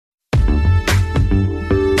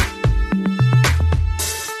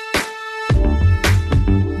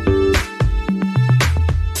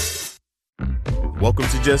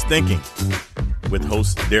to Just Thinking with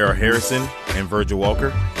hosts Daryl Harrison and Virgil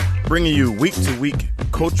Walker, bringing you week-to-week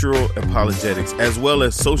cultural apologetics as well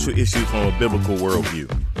as social issues from a biblical worldview.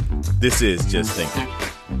 This is Just Thinking.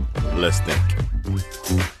 Let's think.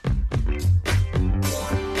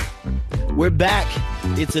 We're back.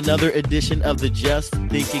 It's another edition of the Just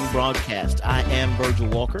Thinking broadcast. I am Virgil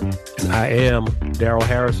Walker. And I am Daryl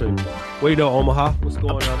Harrison. What do you know, Omaha? What's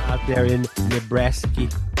going on out there in Nebraska?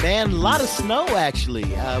 Man, a lot of snow, actually.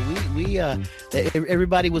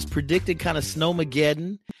 Everybody was predicting kind of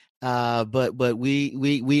snowmageddon. But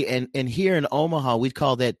we and here in Omaha, we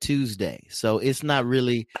call that Tuesday. So it's not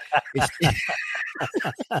really,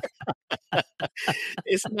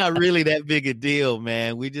 it's not really that big a deal,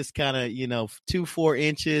 man. We just kind of, 4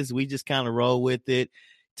 inches, we just kind of roll with it.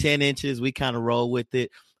 10 inches, we kind of roll with it.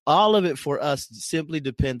 All of it for us simply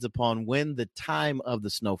depends upon when the time of the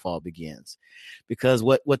snowfall begins, because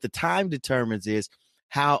what the time determines is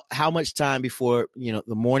how much time before, the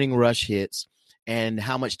morning rush hits. And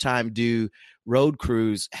how much time do road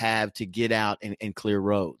crews have to get out and clear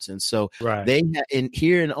roads? And so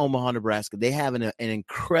here in Omaha, Nebraska, they have an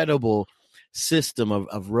incredible system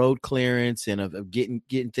of road clearance and of getting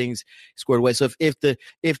things squared away. So if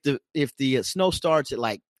the snow starts at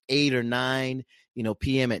like 8 or 9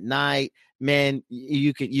 p.m. at night, man,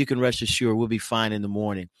 you can rest assured we'll be fine in the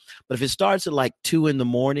morning. But if it starts at like 2 in the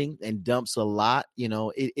morning and dumps a lot,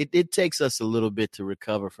 it takes us a little bit to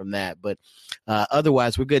recover from that. But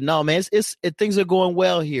otherwise, we're good. No, man, things are going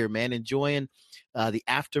well here, man. Enjoying the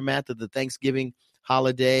aftermath of the Thanksgiving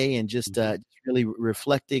holiday and just really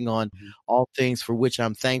reflecting on all things for which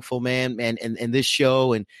I'm thankful, man. And this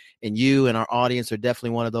show and you and our audience are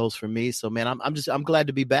definitely one of those for me. So, man, I'm glad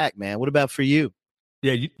to be back, man. What about for you?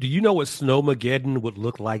 Yeah, do you know what Snowmageddon would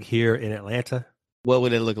look like here in Atlanta? What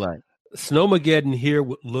would it look like? Snowmageddon here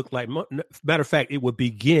would look like, matter of fact,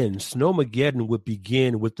 Snowmageddon would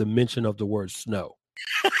begin with the mention of the word snow.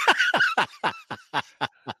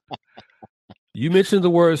 You mentioned the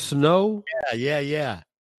word snow. Yeah.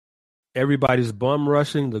 Everybody's bum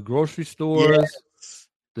rushing the grocery stores,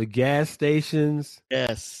 the gas stations.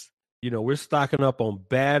 Yes. We're stocking up on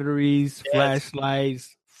batteries,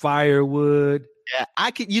 flashlights, firewood. Yeah,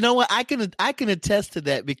 I can. You know what? I can attest to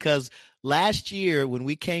that because last year when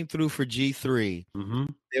we came through for G3,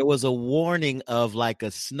 there was a warning of like a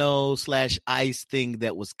snow/ice thing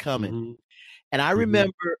that was coming, and I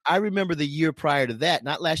remember the year prior to that,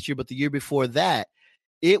 not last year, but the year before that,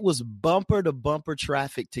 it was bumper to bumper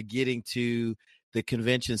traffic to getting to the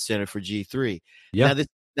convention center for G3. Yeah.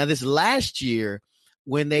 Now this last year,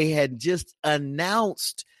 when they had just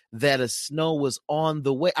announced that a snow was on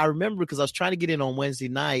the way. I remember because I was trying to get in on Wednesday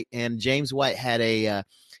night, and James White had a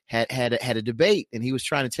debate, and he was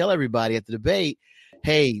trying to tell everybody at the debate,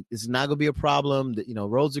 "Hey, this is not going to be a problem. That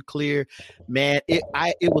roads are clear." Man, it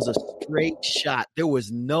was a straight shot. The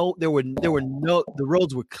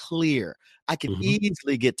roads were clear. I could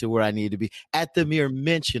easily get to where I needed to be at the mere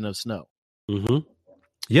mention of snow.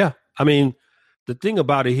 Yeah, I mean, the thing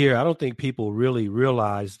about it here, I don't think people really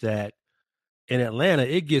realize that. In Atlanta,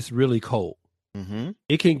 it gets really cold.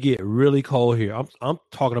 It can get really cold here. I'm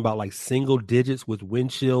talking about like single digits with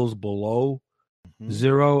wind chills below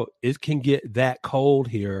 0. It can get that cold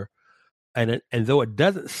here, and though it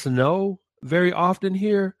doesn't snow very often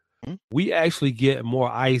here, we actually get more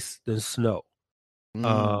ice than snow.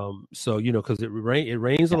 So because it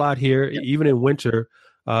rains a lot here, even in winter,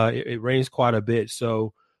 it rains quite a bit.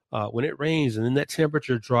 So when it rains and then that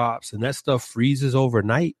temperature drops and that stuff freezes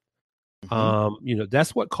overnight.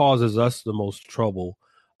 That's what causes us the most trouble.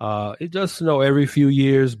 It does snow every few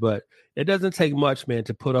years, but it doesn't take much, man,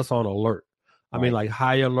 to put us on alert. I mean, like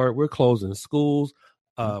high alert. We're closing schools.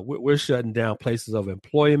 We're shutting down places of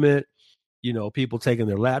employment. People taking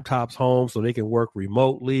their laptops home so they can work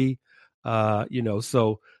remotely.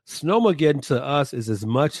 So Snowmageddon to us is as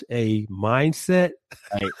much a mindset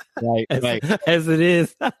as it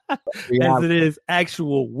is as it is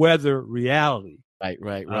actual weather reality.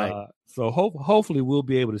 Right. So hopefully we'll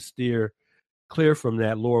be able to steer clear from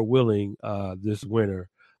that, Lord willing, this winter.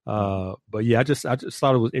 But yeah, I just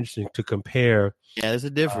thought it was interesting to compare. Yeah, there's a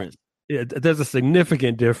difference. There's a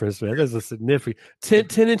significant difference, man. There's a significant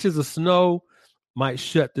 10 inches of snow might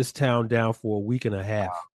shut this town down for a week and a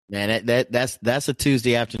half. Man, that's a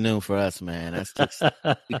Tuesday afternoon for us, man. That's just,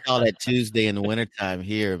 we call that Tuesday in the wintertime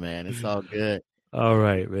here, man. It's all good. All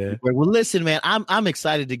right, man. Well, listen, man, I'm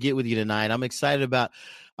excited to get with you tonight. I'm excited about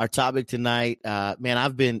our topic tonight. Man,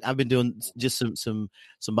 I've been doing just some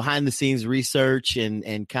behind the scenes research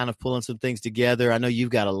and kind of pulling some things together. I know you've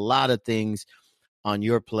got a lot of things on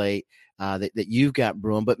your plate. that you've got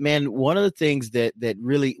brewing. But man, one of the things that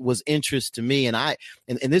really was interest to me, and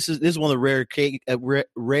this is one of the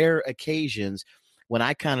rare occasions when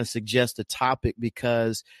I kind of suggest a topic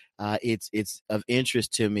because it's of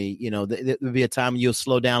interest to me. You know, there will be a time you'll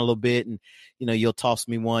slow down a little bit, and you know you'll toss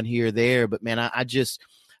me one here or there. But man, I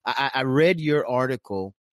read your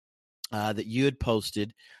article that you had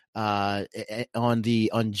posted on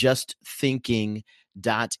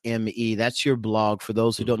justthinking.me. That's your blog for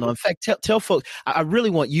those who don't know. In fact, tell folks, I really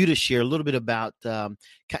want you to share a little bit about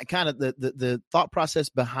kind of the thought process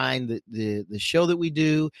behind the show that we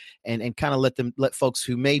do, and kind of let folks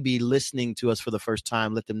who may be listening to us for the first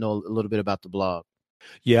time, let them know a little bit about the blog.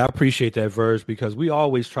 Yeah, I appreciate that, Verge, because we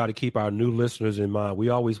always try to keep our new listeners in mind. We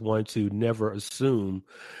always want to never assume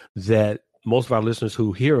that most of our listeners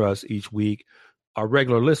who hear us each week are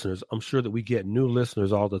regular listeners. I'm sure that we get new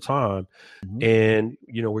listeners all the time. Mm-hmm. And,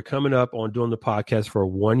 you know, we're coming up on doing the podcast for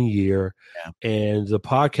 1 year. Yeah. And the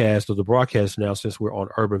podcast or the broadcast now, since we're on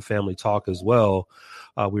Urban Family Talk as well,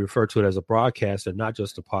 we refer to it as a broadcast and not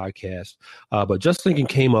just a podcast. But Just Thinking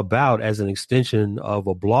came about as an extension of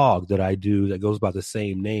a blog that I do that goes by the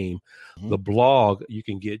same name. Mm-hmm. The blog you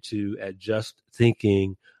can get to at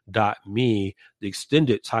justthinking.me. The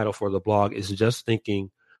extended title for the blog is Just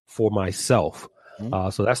Thinking for Myself.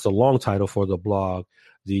 So that's the long title for the blog.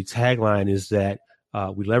 The tagline is that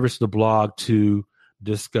we leverage the blog to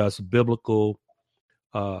discuss biblical,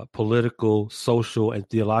 political, social, and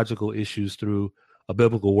theological issues through a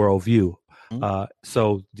biblical worldview.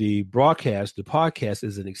 So the podcast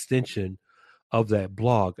is an extension of that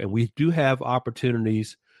blog. And we do have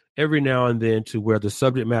opportunities every now and then to where the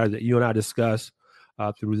subject matter that you and I discuss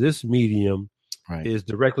through this medium is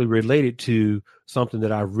directly related to something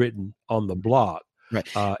that I've written on the blog. Right.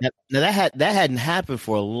 Now that hadn't happened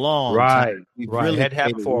for a long time. Really it had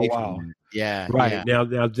happened for a while. Yeah. Right. Yeah.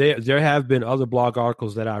 Now there have been other blog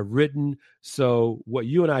articles that I've written. So what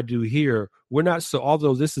you and I do here, we're not so,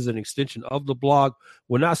 although this is an extension of the blog,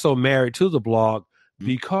 we're not so married to the blog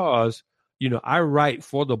because, you know, I write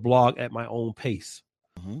for the blog at my own pace.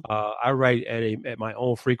 Mm-hmm. I write at my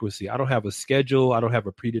own frequency. I don't have a schedule. I don't have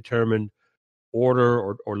a predetermined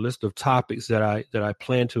order or list of topics that I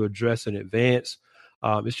plan to address in advance.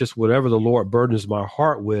 It's just whatever the Lord burdens my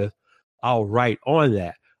heart with, I'll write on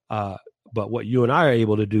that. But what you and I are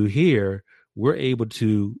able to do here, we're able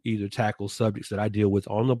to either tackle subjects that I deal with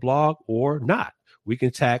on the blog or not. We can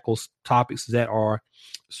tackle topics that are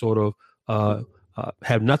sort of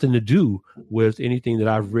have nothing to do with anything that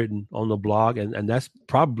I've written on the blog. And that's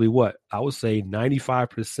probably what I would say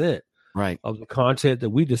 95% of the content that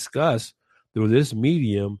we discuss through this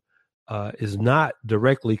medium is not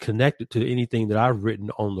directly connected to anything that I've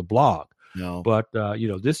written on the blog. No. But, you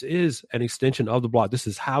know, this is an extension of the blog. This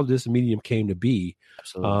is how this medium came to be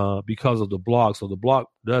because of the blog. So the blog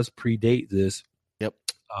does predate this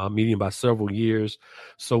medium by several years.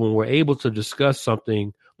 So when we're able to discuss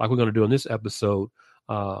something like we're going to do in this episode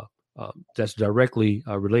that's directly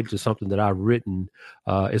related to something that I've written,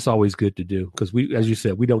 it's always good to do because we, as you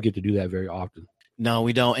said, we don't get to do that very often. No,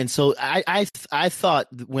 we don't. And so I thought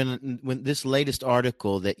when this latest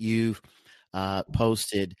article that you've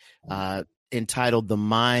posted entitled "The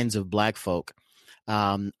Minds of Black Folk,"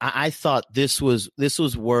 I thought this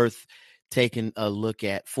was worth taking a look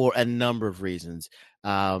at for a number of reasons.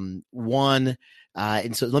 One,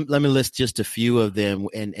 and so let me list just a few of them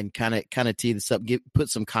and kind of tee this up, put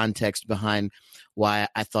some context behind why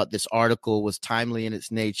I thought this article was timely in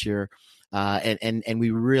its nature. And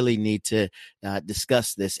we really need to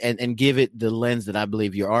discuss this and give it the lens that I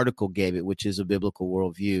believe your article gave it, which is a biblical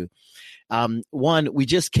worldview. One, we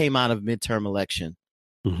just came out of midterm election,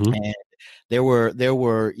 and there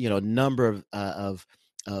were you know a number of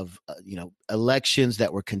elections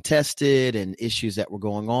that were contested and issues that were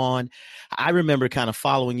going on. I remember kind of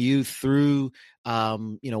following you through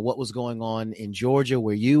what was going on in Georgia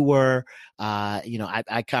where you were.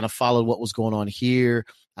 I kind of followed what was going on here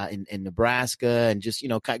in Nebraska, and just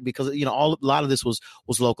because a lot of this was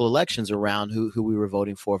local elections around who we were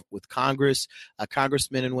voting for with Congress,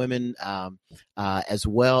 congressmen and women, as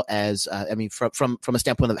well as from a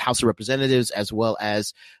standpoint of the House of Representatives as well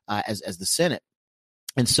as the Senate.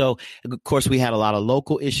 And so, of course, we had a lot of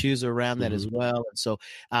local issues around that as well. And so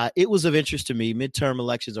it was of interest to me. Midterm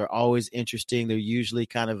elections are always interesting. They're usually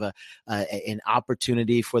kind of an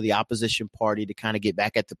opportunity for the opposition party to kind of get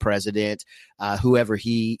back at the president, whoever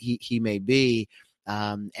he may be.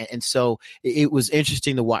 And so it was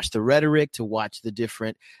interesting to watch the rhetoric, to watch the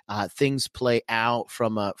different things play out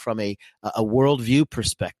from a worldview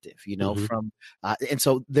perspective, and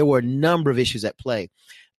so there were a number of issues at play.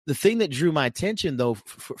 The thing that drew my attention, though,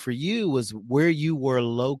 for you was where you were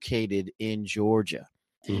located in Georgia.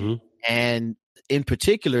 Mm-hmm. And in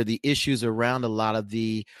particular, the issues around a lot of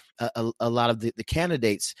the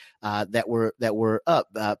candidates that were up.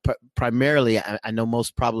 Primarily, I know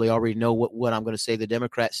most probably already know what I'm going to say. The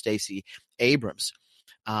Democrat Stacey Abrams,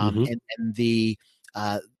 Mm-hmm. and the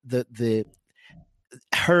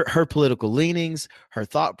her political leanings, her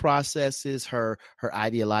thought processes, her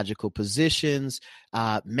ideological positions,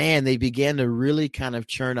 man, they began to really kind of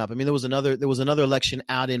churn up. I mean, there was another election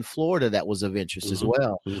out in Florida that was of interest Mm-hmm. as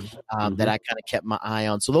well, Mm-hmm. that I kind of kept my eye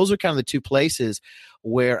on. So those are kind of the two places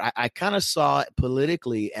where I kind of saw it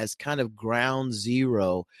politically as kind of ground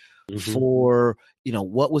zero for, you know,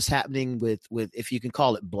 what was happening with if you can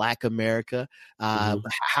call it Black America.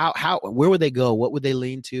 How where would they go? What would they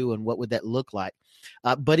lean to, and what would that look like?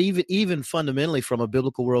 But even fundamentally from a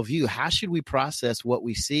biblical worldview, how should we process what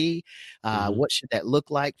we see? What should that look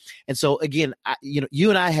like? And so again, you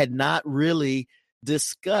and I had not really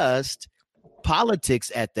discussed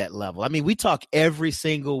politics at that level. I mean, we talk every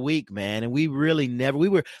single week, man, and we really never. We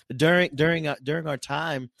were during our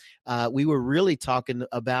time, we were really talking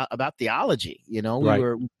about theology. You know, we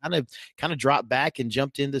were kind of dropped back and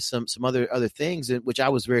jumped into some other things, which I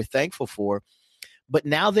was very thankful for. But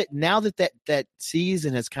now that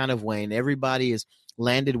season has kind of waned, everybody has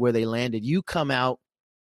landed where they landed. You come out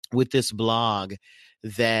with this blog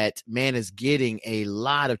that, man, is getting a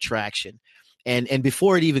lot of traction. And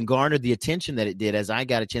before it even garnered the attention that it did, as I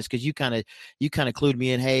got a chance, because you kind of clued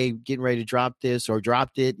me in, hey, getting ready to drop this or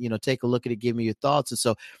dropped it, you know, take a look at it, give me your thoughts. And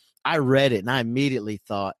so I read it and I immediately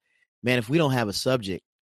thought, man, if we don't have a subject,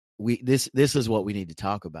 this is what we need to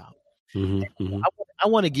talk about. I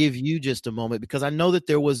want to give you just a moment, because I know that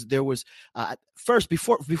there was first,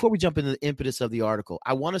 before we jump into the impetus of the article,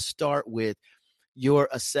 I want to start with your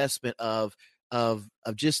assessment of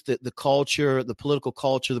just the culture, the political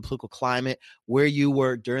culture, the political climate, where you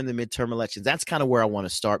were during the midterm elections. That's kind of where I want to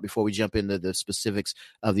start before we jump into the specifics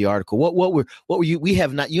of the article. What were you? You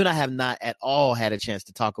and I have not at all had a chance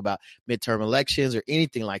to talk about midterm elections or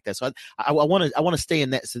anything like that. So I want to stay in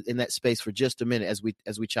that space for just a minute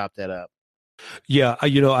as we chop that up. Yeah,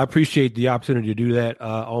 I appreciate the opportunity to do that,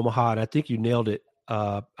 Omaha, and I think you nailed it.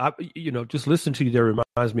 Just listening to you there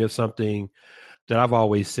reminds me of something that I've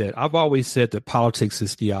always said. I've always said that politics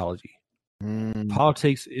is theology.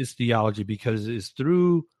 Politics is theology because it's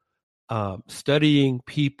through studying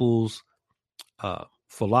people's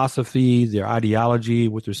philosophy, their ideology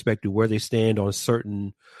with respect to where they stand on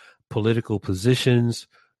certain political positions,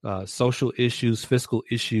 social issues, fiscal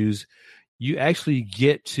issues. You actually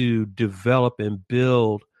get to develop and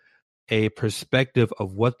build a perspective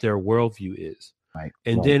of what their worldview is. Right.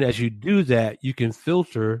 And then as you do that, you can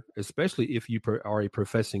filter, especially if you are a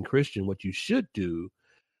professing Christian, what you should do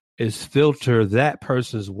is filter that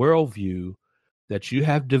person's worldview that you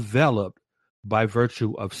have developed by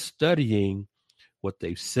virtue of studying what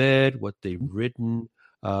they've said, what they've written,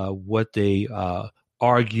 what they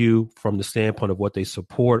argue from the standpoint of what they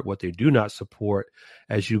support, what they do not support.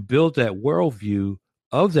 As you build that worldview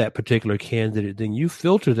of that particular candidate, then you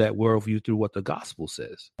filter that worldview through what the gospel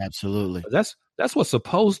says. Absolutely. That's what's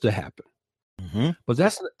supposed to happen. But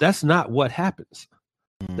that's not what happens.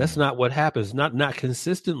 That's not what happens. Not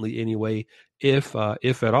consistently anyway, if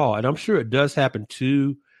at all. And I'm sure it does happen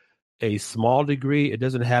to a small degree. It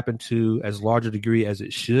doesn't happen to as large a degree as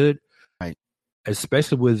it should. Right.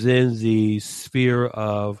 Especially within the sphere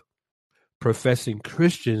of professing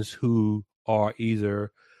Christians who are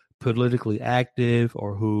either politically active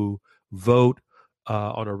or who vote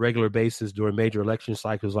on a regular basis during major election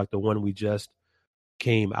cycles like the one we just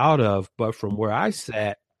came out of. But from where I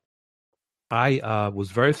sat, I was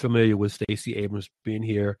very familiar with Stacey Abrams being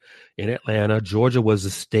here in Atlanta. Georgia was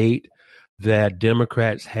a state that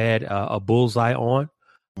Democrats had a bullseye on,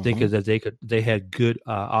 thinking that they had good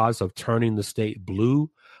odds of turning the state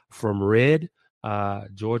blue from red.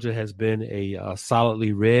 Georgia has been a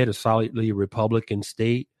solidly red, a solidly Republican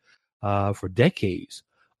state for decades.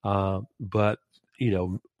 But,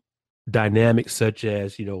 dynamics such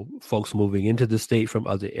as, folks moving into the state from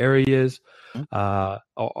other areas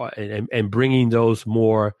and bringing those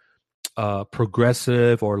more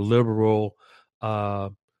progressive or liberal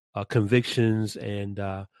convictions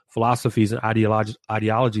and philosophies and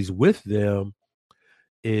ideologies with them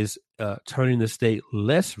is turning the state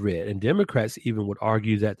less red. And Democrats even would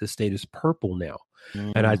argue that the state is purple now.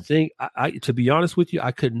 And I think, to be honest with you,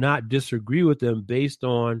 I could not disagree with them based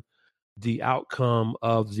on the outcome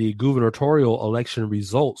of the gubernatorial election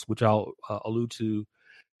results, which I'll allude to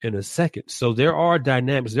in a second. So there are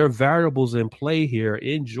dynamics, there are variables in play here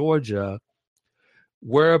in Georgia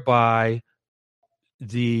whereby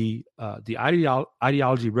the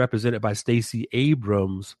ideology represented by Stacey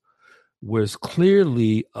Abrams was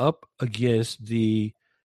clearly up against the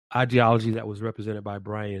ideology that was represented by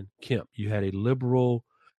Brian Kemp. You had a liberal,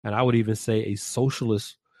 and I would even say a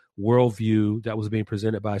socialist worldview that was being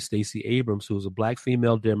presented by Stacey Abrams, who was a black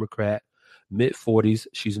female Democrat, mid-40s.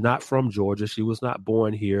 She's not from Georgia. She was not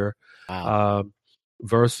born here. Wow.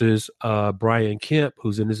 Versus Brian Kemp,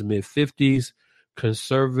 who's in his mid-50s,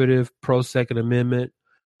 conservative, pro-Second Amendment,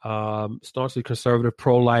 staunchly conservative,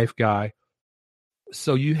 pro-life guy.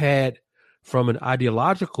 So you had, from an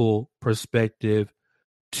ideological perspective,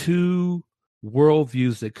 two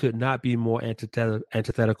worldviews that could not be more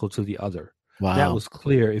antithetical to the other. Wow. That was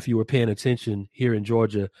clear if you were paying attention here in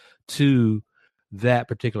Georgia to that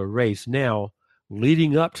particular race. Now,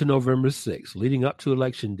 leading up to November 6th, leading up to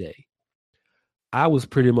Election Day, I was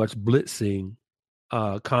pretty much blitzing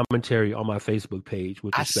commentary on my Facebook page.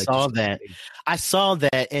 With respect I saw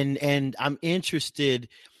that, and I'm interested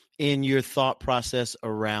in your thought process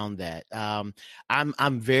around that. I'm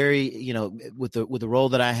very, with the role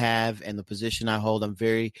that I have and the position I hold, I'm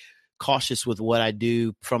very cautious with what I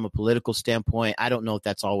do from a political standpoint. I don't know if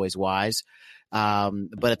that's always wise.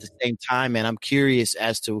 But at the same time, man, I'm curious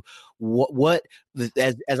as to what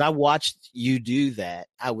as I watched you do that,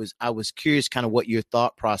 I was curious kind of what your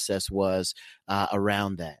thought process was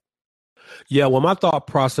around that. Yeah, well, my thought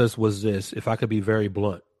process was this, if I could be very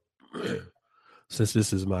blunt, since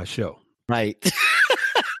this is my show. Right.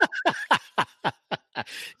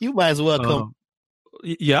 You might as well come.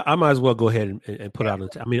 Yeah, I might as well go ahead and put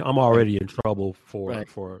out I mean, I'm already in trouble for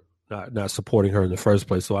not supporting her in the first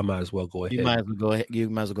place, so I might as well go ahead. You might as well go ahead. You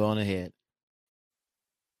might as well go on ahead.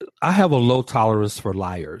 I have a low tolerance for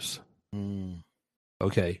liars.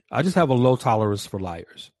 Okay, I just have a low tolerance for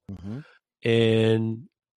liars. Mm-hmm. And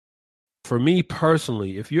for me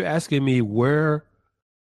personally, if you're asking me what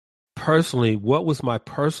was my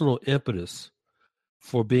personal impetus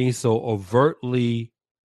for being so overtly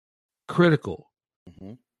critical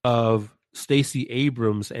of Stacey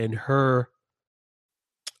Abrams and her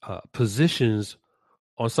positions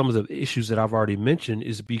on some of the issues that I've already mentioned,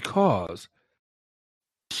 is because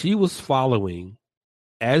she was following,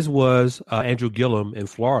 as was Andrew Gillum in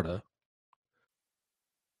Florida,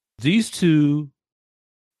 these two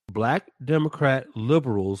black Democrat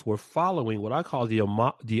liberals were following what I call the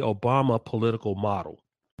Obama political model.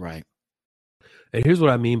 Right. And here's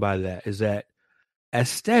what I mean by that, is that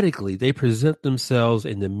aesthetically, they present themselves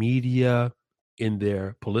in the media, in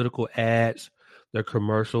their political ads, their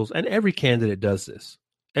commercials, and every candidate does this.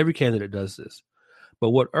 But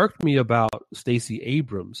what irked me about Stacey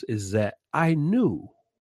Abrams is that I knew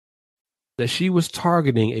that she was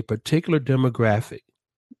targeting a particular demographic,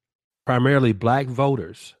 primarily black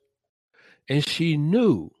voters. And she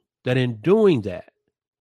knew that in doing that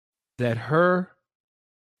her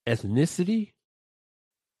ethnicity,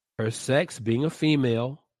 her sex, being a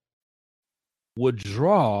female, would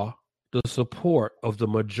draw the support of the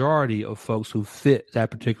majority of folks who fit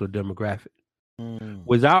that particular demographic.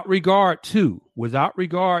 Without regard to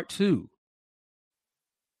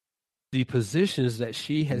the positions that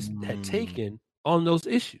she had taken on those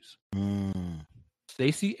issues.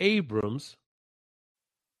 Stacey Abrams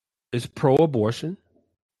is pro-abortion.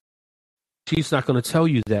 She's not going to tell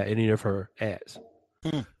you that in any of her ads.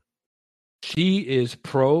 She is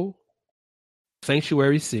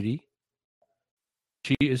pro-sanctuary city.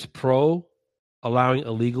 She is pro-allowing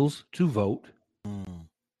illegals to vote.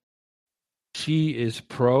 She is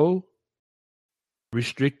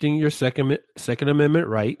pro-restricting your Second Amendment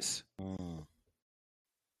rights.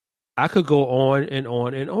 I could go on and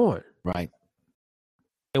on and on. Right.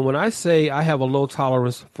 And when I say I have a low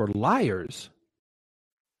tolerance for liars,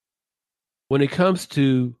 when it comes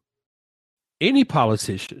to any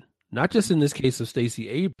politician, not just in this case of Stacey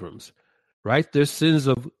Abrams, right? There's sins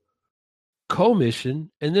of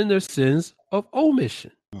commission, and then there's sins of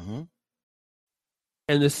omission.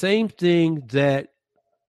 And the same thing that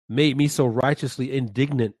made me so righteously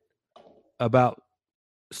indignant about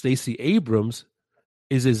Stacey Abrams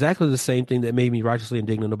is exactly the same thing that made me righteously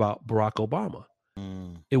indignant about Barack Obama.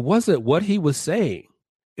 It wasn't what he was saying.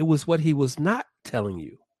 It was what he was not telling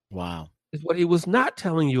you. Wow. It's what he was not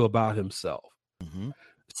telling you about himself.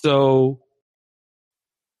 So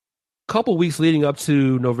a couple weeks leading up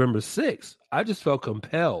to November 6th, I just felt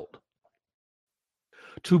compelled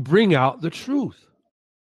to bring out the truth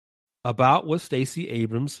about what Stacey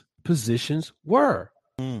Abrams' positions were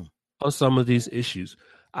on some of these issues.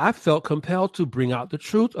 I felt compelled to bring out the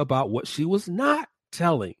truth about what she was not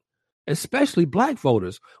telling, especially black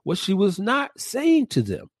voters, what she was not saying to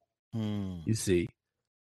them. You see,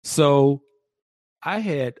 So I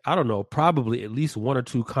had, I don't know, probably at least 1 or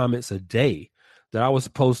 2 comments a day that I was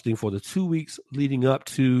posting for the 2 weeks leading up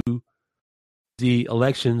to the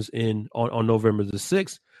elections on November the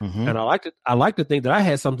 6th. Mm-hmm. And I like to think that I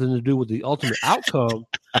had something to do with the ultimate outcome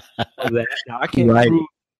of that. Now I can't prove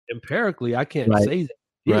empirically, I can't say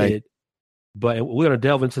that I did, but we're going to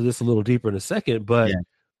delve into this a little deeper in a second. But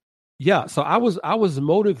yeah, so I was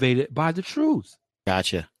motivated by the truth.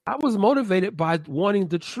 Gotcha. I was motivated by wanting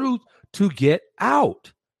the truth to get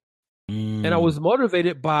out. And I was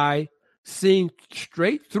motivated by seeing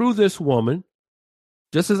straight through this woman,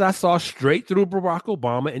 just as I saw straight through Barack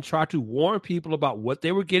Obama, and tried to warn people about what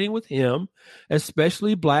they were getting with him,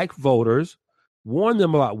 especially black voters, warn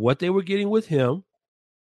them about what they were getting with him.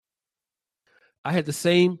 I had the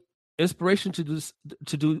same inspiration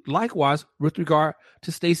to do likewise with regard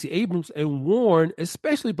to Stacey Abrams and warn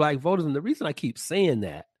especially black voters. And the reason I keep saying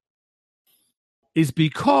that is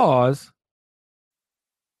because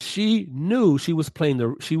she knew she was playing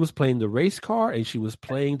the race card and she was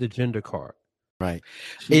playing the gender card. Right.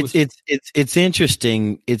 It's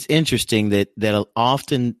interesting. It's interesting that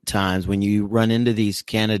oftentimes when you run into these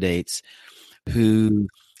candidates who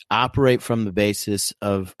operate from the basis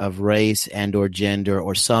of race and or gender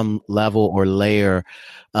or some level or layer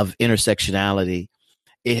of intersectionality,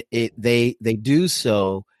 they do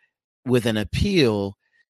so with an appeal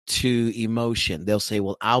to emotion. They'll say,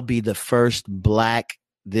 well, I'll be the first black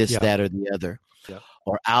this, that, or the other,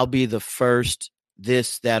 or I'll be the first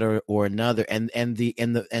this, that, or another. And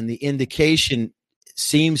the indication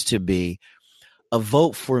seems to be a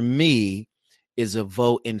vote for me is a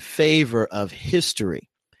vote in favor of history,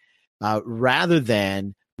 rather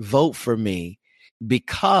than vote for me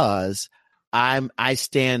because I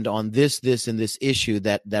stand on this, and this issue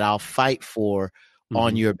that I'll fight for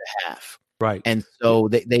on your behalf. Right. And so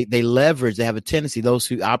they leverage, they have a tendency, those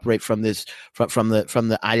who operate from this, from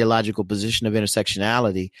the ideological position of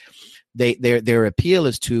intersectionality, their appeal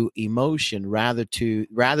is to emotion rather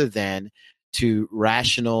than to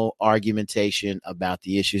rational argumentation about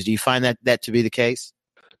the issues. Do you find that to be the case?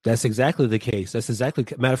 That's exactly the case.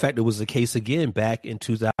 Matter of fact, it was the case again back in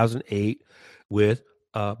 2008 with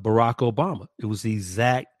Barack Obama. It was the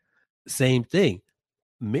exact same thing.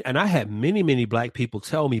 And I had many, many black people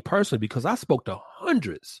tell me personally, because I spoke to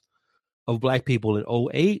hundreds of black people in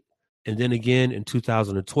 2008 and then again in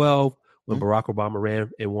 2012 when Barack Obama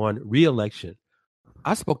ran and won re-election.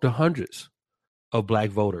 I spoke to hundreds of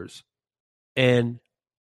black voters. And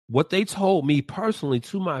what they told me personally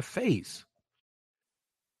to my face,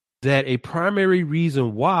 that a primary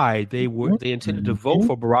reason why they intended to vote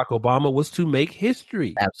for Barack Obama was to make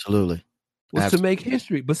history. Absolutely. To make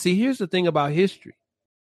history. But see, here's the thing about history.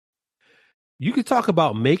 You can talk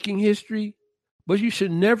about making history, but you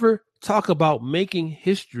should never talk about making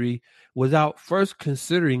history without first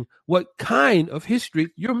considering what kind of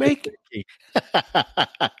history you're making.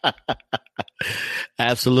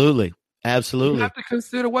 Absolutely. You have to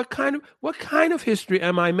consider what kind of history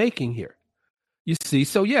am I making here? You see,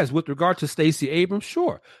 so yes, with regard to Stacey Abrams,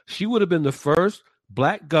 sure, she would have been the first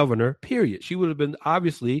black governor, period. She would have been,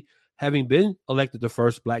 obviously, having been elected the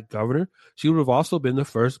first black governor, she would have also been the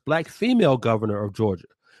first black female governor of Georgia.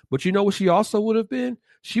 But you know what she also would have been?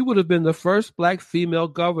 She would have been the first black female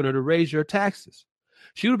governor to raise your taxes.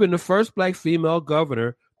 She would have been the first black female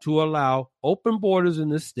governor to allow open borders in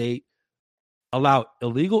the state, allow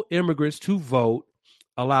illegal immigrants to vote,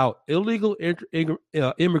 allow illegal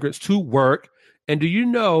immigrants to work. And do you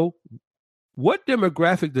know what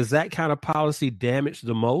demographic does that kind of policy damage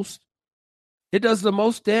the most? It does the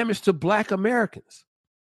most damage to black Americans,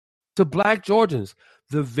 to black Georgians,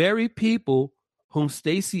 the very people whom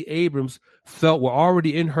Stacey Abrams felt were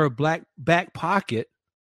already in her black back pocket.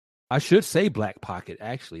 I should say black pocket,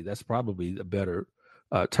 actually. That's probably a better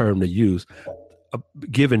term to use,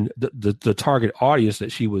 given the target audience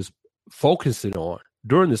that she was focusing on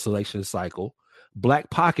during this election cycle. Black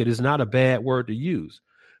pocket is not a bad word to use,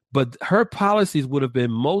 but her policies would have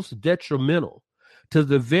been most detrimental to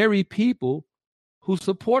the very people who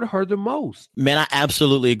support her the most. Man, I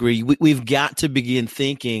absolutely agree. We've got to begin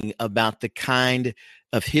thinking about the kind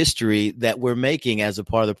of history that we're making as a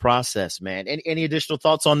part of the process, man. Any additional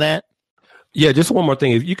thoughts on that? Yeah, just one more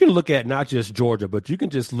thing. If you can look at not just Georgia, but you can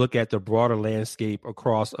just look at the broader landscape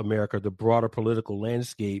across America, the broader political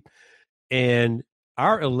landscape, and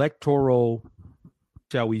our electoral,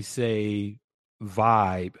 shall we say,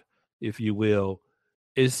 vibe, if you will,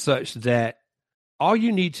 is such that all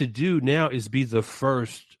you need to do now is be the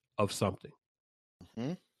first of something.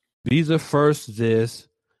 Mm-hmm. Be the first this,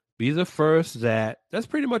 Be the first that. That's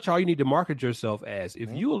pretty much all you need to market yourself as.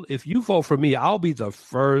 If you vote for me, I'll be the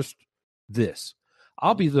first this.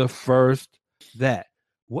 I'll be the first that.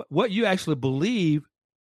 What you actually believe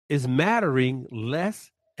is mattering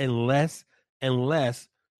less and less and less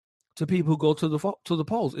to people who go to the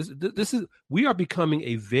polls. We are becoming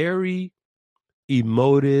a very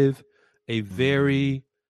emotive, a very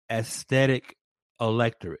aesthetic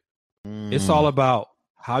electorate. It's all about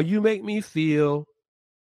how you make me feel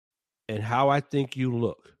and how I think you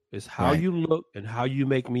look. It's how you look and how you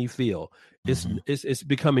make me feel. It's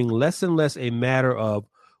becoming less and less a matter of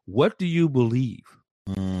what do you believe?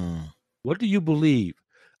 What do you believe?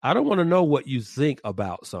 I don't want to know what you think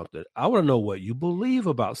about something. I want to know what you believe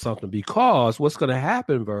about something, because what's going to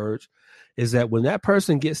happen, Verge, is that when that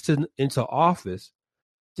person gets into office,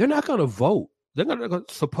 they're not going to vote. They're not going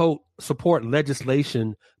to support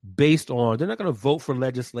legislation based on, they're not going to vote for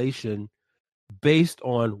legislation based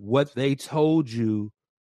on what they told you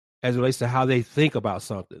as it relates to how they think about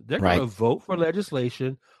something. They're going to vote for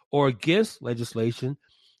legislation or against legislation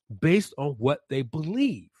based on what they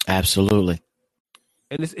believe. Absolutely.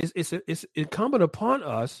 And it's incumbent upon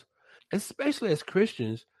us, especially as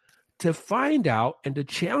Christians, to find out and to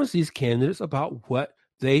challenge these candidates about what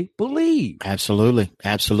they believe. Absolutely.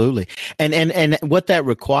 And what that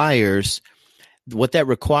requires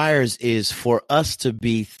is for us to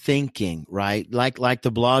be thinking, right? Like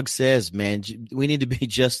the blog says, man, we need to be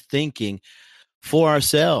just thinking for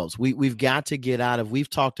ourselves. We've got to get out of, we've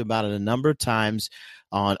talked about it a number of times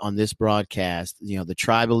on this broadcast, the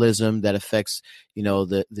tribalism that affects,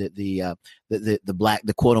 the black,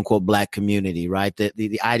 the quote unquote black community, right?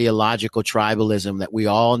 The ideological tribalism that we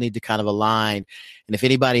all need to kind of align. And if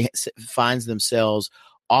anybody finds themselves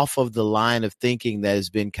off of the line of thinking that has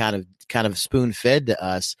been kind of spoon fed to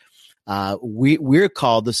us, we're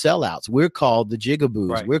called the sellouts. We're called the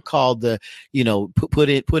jigaboos. Right. We're called the, put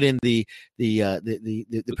in the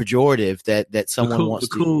pejorative that someone wants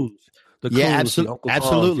to.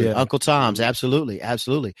 Absolutely. Yeah. Uncle Tom's. Absolutely.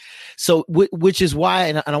 So, which is why,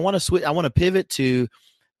 and I want to switch. I want to pivot to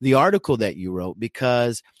the article that you wrote,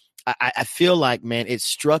 because I feel like, man, it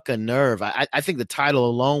struck a nerve. I think the title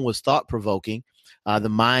alone was thought provoking, the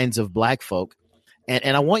minds of black folk.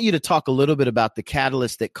 And I want you to talk a little bit about the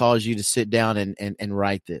catalyst that caused you to sit down and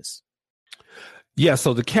write this. Yeah.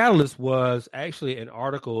 So the catalyst was actually an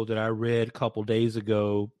article that I read a couple days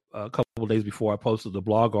ago, a couple of days before I posted the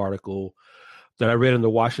blog article that I read in the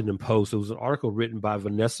Washington Post. It was an article written by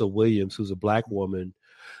Vanessa Williams, who's a black woman.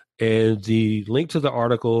 And the link to the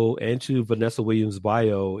article and to Vanessa Williams'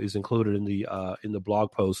 bio is included in the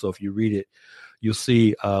blog post. So if you read it, you'll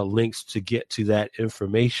see links to get to that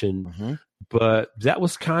information. Mm-hmm. But that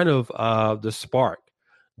was kind of the spark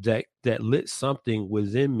that lit something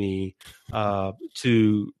within me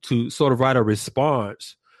to sort of write a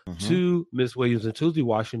response to Ms. Williams and to the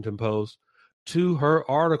Washington Post, to her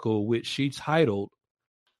article, which she titled,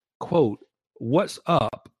 quote, "What's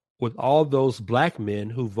up with all those black men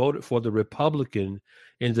who voted for the Republican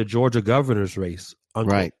in the Georgia governor's race?"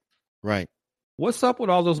 Unquote. Right. What's up with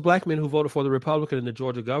all those black men who voted for the Republican in the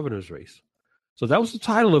Georgia governor's race? So that was the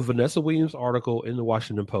title of Vanessa Williams' article in the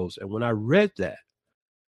Washington Post. And when I read that,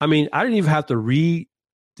 I mean, I didn't even have to read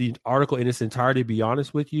the article in its entirety, to be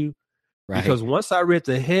honest with you. Right. Because once I read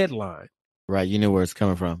the headline, right, you knew where it's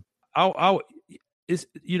coming from. It's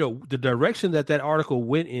the direction that article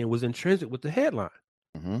went in was intrinsic with the headline.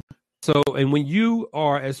 Mm-hmm. So, and when you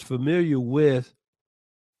are as familiar with,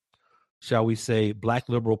 shall we say, black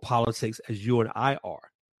liberal politics as you and I are,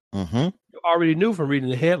 you already knew from reading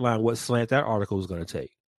the headline what slant that article was going to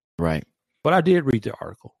take. Right. But I did read the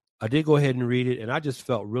article. I did go ahead and read it, and I just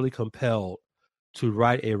felt really compelled to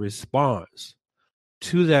write a response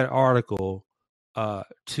to that article,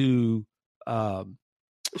 to,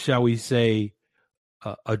 shall we say,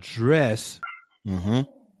 address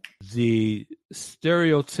the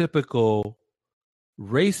stereotypical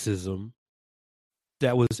racism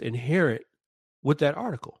that was inherent with that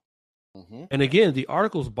article. And again, the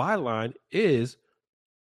article's byline is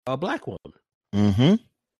a black woman.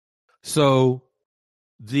 So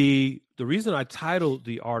the reason I titled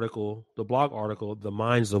the article, the blog article, "The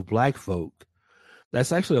Minds of Black Folk,"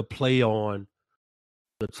 that's actually a play on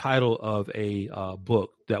the title of a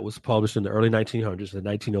book that was published in the early 1900s, in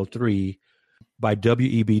 1903, by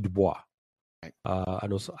W.E.B. Du Bois. I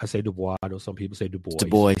know I say Du Bois. I know some people say Du Bois. Du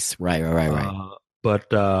Bois, right.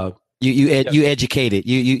 But you educated,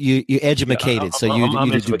 you educated, so you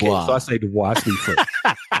Du Bois. So I say Du Bois. I speak French.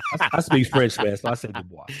 I speak French, man. So I say Du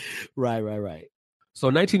Bois. Right. So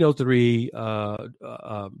in 1903,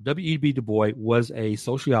 W.E.B. Du Bois was a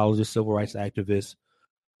sociologist, civil rights activist,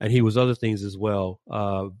 and he was other things as well.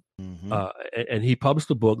 And he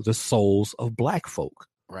published a book, The Souls of Black Folk.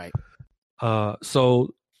 Right.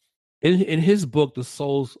 So in his book, The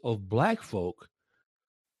Souls of Black Folk,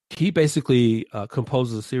 he basically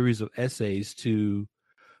composes a series of essays to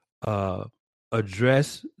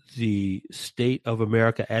address the state of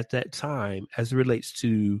America at that time as it relates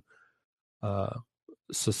to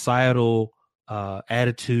societal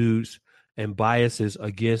attitudes and biases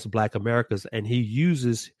against Black Americans. And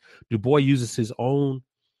Du Bois uses his own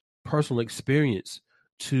personal experience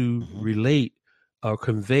to relate or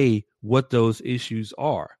convey what those issues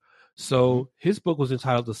are. So his book was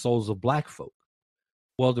entitled The Souls of Black Folk.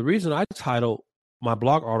 Well, the reason I titled my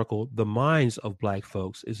blog article "The Minds of Black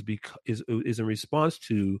Folks" is in response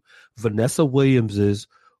to Vanessa Williams's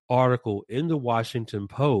article in the Washington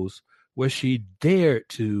Post, where she dared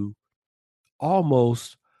to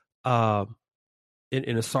almost in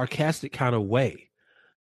a sarcastic kind of way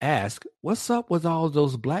ask, "What's up with all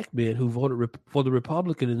those Black men who voted for the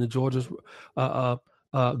Republican in the Georgia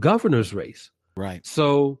governor's race?" Right.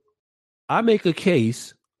 So I make a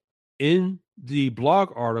case in the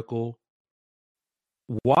blog article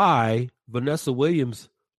why Vanessa Williams'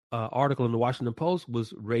 article in the Washington Post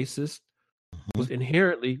was racist, was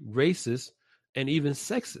inherently racist and even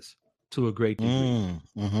sexist to a great degree.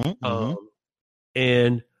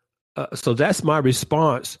 So that's my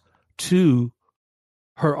response to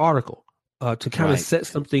her article, to kind of set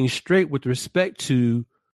some things straight with respect to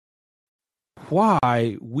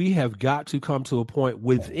why we have got to come to a point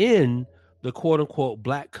within the quote unquote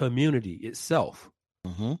Black community itself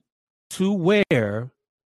to where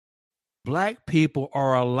Black people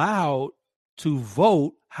are allowed to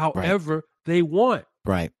vote however they want.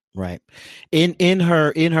 Right. In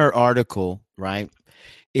her article, right,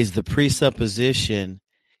 is the presupposition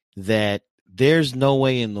that there's no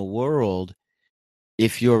way in the world,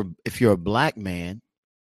 if you're a Black man,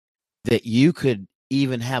 that you could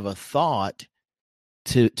even have a thought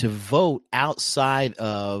to vote outside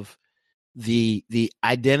of the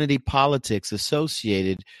identity politics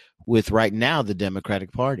associated with right now the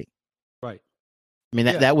Democratic Party. Right. I mean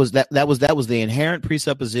that was the inherent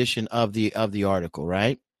presupposition of the article,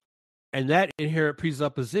 right? And that inherent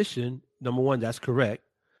presupposition, number one, that's correct.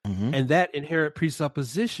 And that inherent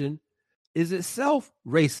presupposition is itself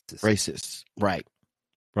racist. Right.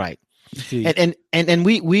 And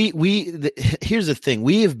we here's the thing: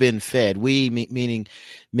 we have been fed. We, meaning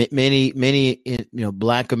many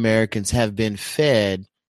Black Americans, have been fed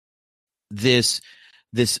this.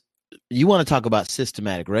 You want to talk about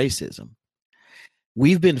systematic racism?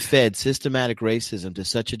 We've been fed systematic racism to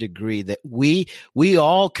such a degree that we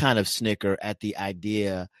all kind of snicker at the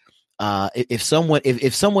idea. If someone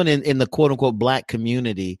in the quote unquote Black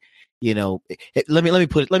community, let me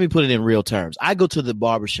put it in real terms. I go to the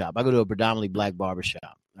barbershop. I go to a predominantly Black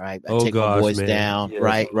barbershop. Right. I take my voice down. Yes.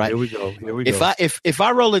 Right. Here we go. If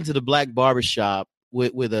I roll into the Black barbershop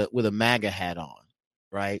with a MAGA hat on,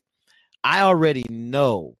 right, I already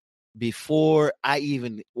know before I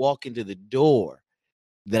even walk into the door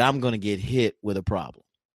that I'm going to get hit with a problem.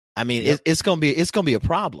 I mean, it's going to be a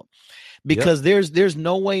problem, because there's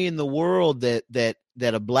no way in the world that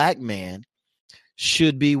a Black man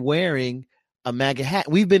should be wearing a MAGA hat.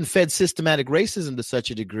 We've been fed systematic racism to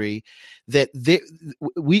such a degree that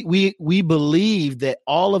we believe that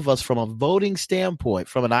all of us, from a voting standpoint,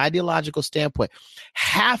 from an ideological standpoint,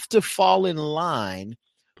 have to fall in line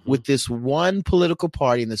with this one political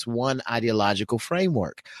party and this one ideological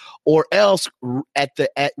framework, or else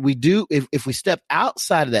if we step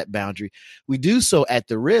outside of that boundary, we do so at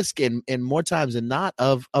the risk and more times than not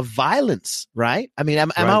of violence. Right? I mean,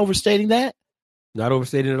 am I overstating that? Not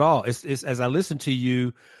overstating at all. It's as I listen to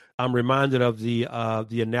you, I'm reminded of the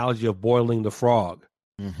analogy of boiling the frog.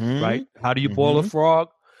 Right? How do you boil a frog?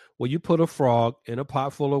 Well, you put a frog in a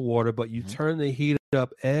pot full of water, but you turn the heat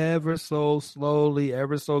up ever so slowly,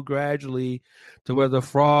 ever so gradually, to where the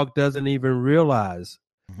frog doesn't even realize.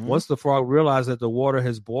 Once the frog realizes that the water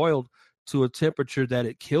has boiled to a temperature that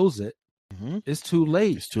it kills it, it's too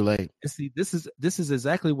late. It's too late. And see, this is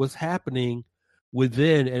exactly what's happening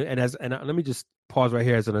within. And let me just pause right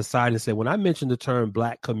here as an aside and say, when I mention the term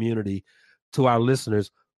Black community to our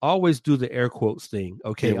listeners, always do the air quotes thing.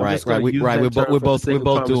 Okay. Yeah, right. We're both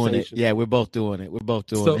doing it. Yeah, we're both doing it.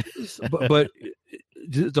 But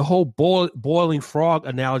the whole boiling frog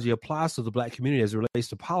analogy applies to the Black community as it relates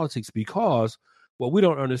to politics, because what we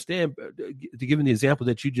don't understand, given the example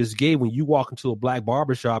that you just gave, when you walk into a Black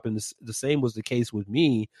barbershop, and the same was the case with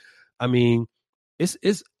me, I mean,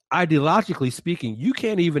 it's ideologically speaking, you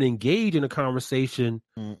can't even engage in a conversation,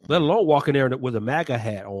 let alone walk in there with a MAGA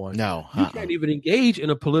hat on. No, you can't even engage in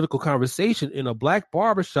a political conversation in a black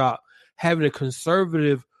barbershop having a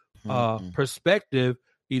conservative perspective,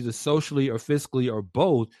 either socially or fiscally or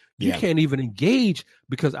both. You can't even engage,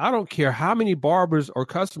 because I don't care how many barbers or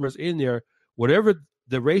customers in there, whatever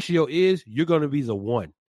the ratio is, you're going to be the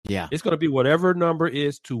one. Yeah. It's going to be whatever number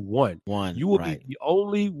is to one. You will be the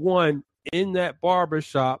only one in that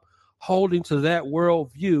barbershop holding to that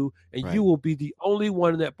worldview, and you will be the only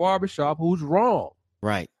one in that barbershop who's wrong.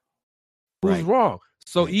 Who's wrong.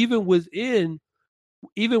 So even within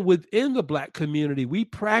the black community, we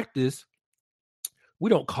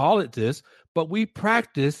don't call it this, but we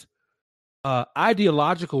practice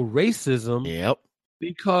ideological racism.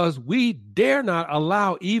 Because we dare not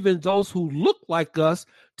allow even those who look like us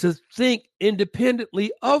to think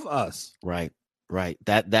independently of us. Right.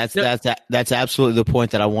 That's absolutely the point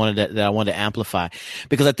that I wanted to amplify,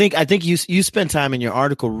 because I think you spent time in your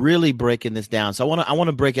article really breaking this down. So I want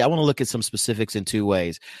to break it. I want to look at some specifics in two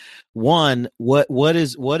ways. One, what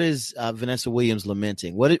is Vanessa Williams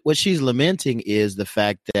lamenting? What she's lamenting is the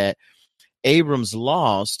fact that Abrams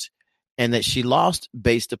lost, and that she lost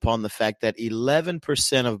based upon the fact that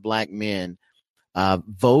 11% of black men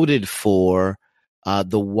voted for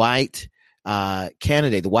the white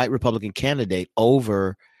candidate, the white Republican candidate,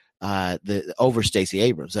 over Stacey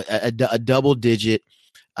Abrams, a double-digit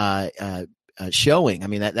showing. I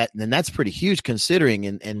mean, that's pretty huge, considering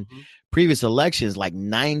in previous elections, like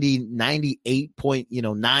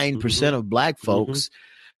 98.9% of black folks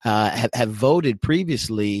have voted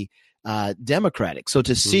previously Democratic. So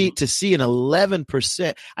to see an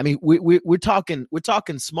 11%, I mean, we're talking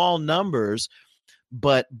small numbers,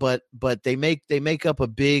 but they make up a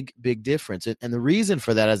big difference. And the reason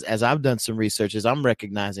for that, as I've done some research, is I'm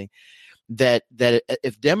recognizing that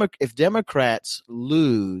if Democrats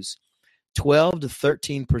lose 12 to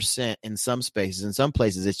 13% in some spaces, in some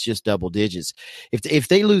places it's just double digits. If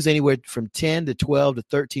they lose anywhere from 10 to 12 to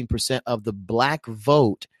 13% of the black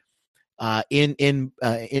vote in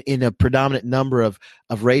a predominant number of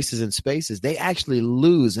races and spaces, they actually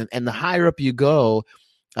lose. And the higher up you go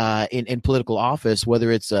in political office, whether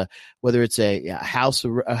it's a House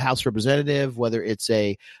representative, whether it's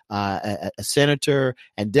a senator,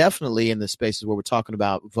 and definitely in the spaces where we're talking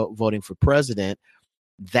about voting for president,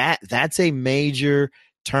 that's a major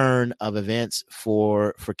turn of events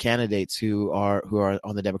for candidates who are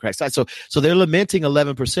on the Democratic side. So they're lamenting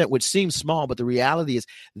 11%, which seems small, but the reality is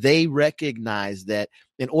they recognize that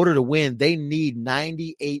in order to win, they need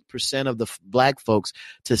 98% of the black folks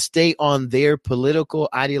to stay on their political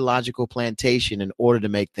ideological plantation in order to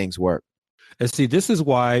make things work. And see, this is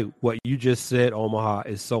why what you just said, Omaha,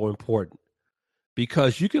 is so important,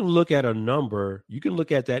 because you can look at a number, you can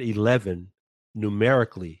look at that 11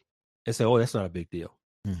 numerically and say, oh, that's not a big deal.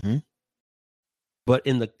 But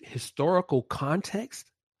in the historical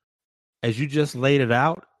context, as you just laid it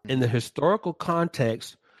out, in the historical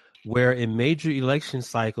context where in major election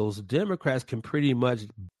cycles, Democrats can pretty much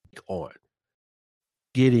bank on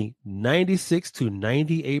getting 96 to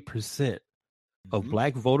 98% of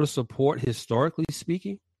black voter support, historically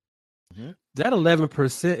speaking, that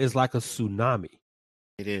 11% is like a tsunami.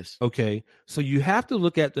 It is. Okay. So you have to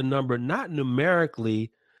look at the number, not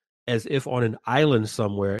numerically, as if on an island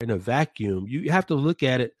somewhere in a vacuum. You have to look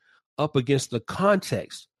at it up against the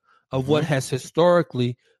context of what has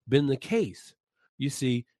historically been the case. You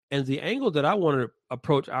see, and the angle that I want to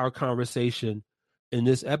approach our conversation in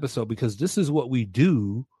this episode, because this is what we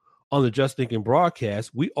do on the Just Thinking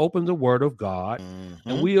broadcast, we open the Word of God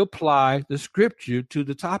and we apply the scripture to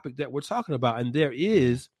the topic that we're talking about. And there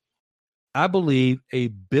is, I believe, a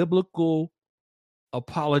biblical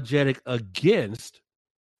apologetic against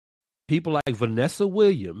people like Vanessa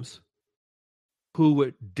Williams, who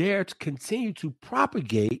would dare to continue to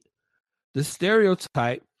propagate the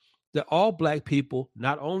stereotype that all black people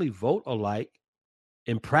not only vote alike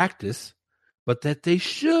in practice, but that they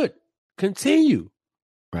should continue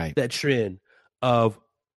that trend of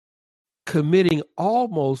committing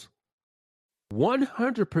almost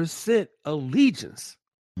 100% allegiance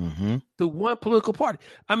to one political party.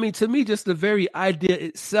 I mean, to me, just the very idea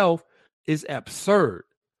itself is absurd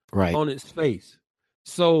on its face.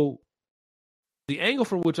 So the angle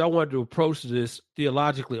from which I wanted to approach this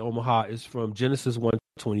theologically, Omaha, is from Genesis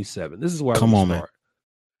 1:27. This is where I start. Man.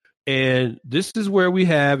 And this is where we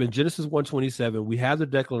have, in Genesis 1:27, we have the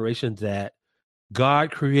declaration that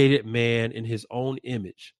God created man in his own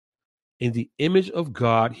image. In the image of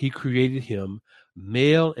God, he created him.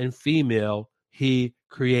 Male and female, he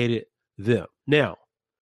created them. Now,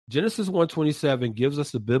 Genesis 1:27 gives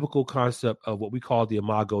us the biblical concept of what we call the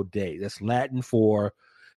Imago Dei. That's Latin for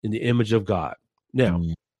in the image of God. Now,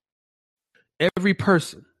 every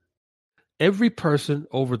person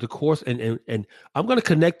over the course, and I'm going to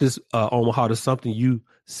connect this, Omaha, to something you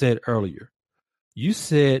said earlier. You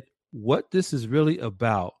said what this is really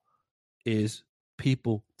about is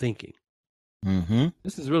people thinking.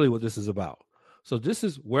 This is really what this is about. So this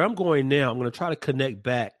is where I'm going now. I'm going to try to connect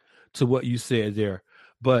back to what you said there.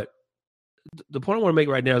 But the point I want to make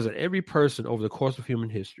right now is that every person over the course of human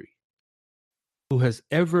history who has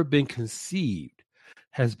ever been conceived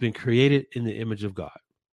has been created in the image of God.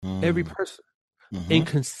 Every person.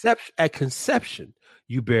 At conception,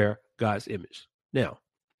 you bear God's image. Now,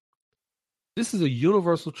 this is a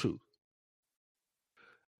universal truth.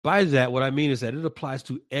 By that, what I mean is that it applies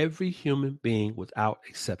to every human being without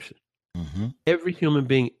exception. Every human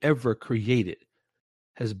being ever created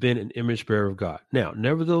has been an image bearer of God. Now,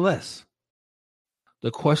 nevertheless,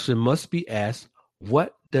 the question must be asked,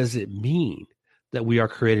 what does it mean that we are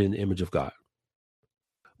created in the image of God?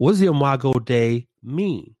 What does the Imago Dei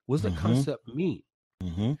mean? What does the concept mean?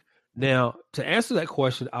 Now, to answer that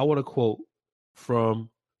question, I want to quote from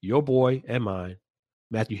your boy and mine,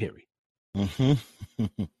 Matthew Henry.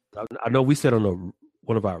 I know we said on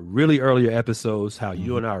one of our really earlier episodes how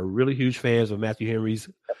you and I are really huge fans of Matthew Henry's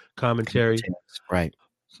commentary. Right.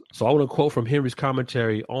 So I want to quote from Henry's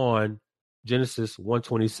commentary on Genesis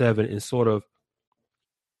 1:27 and sort of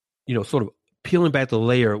peeling back the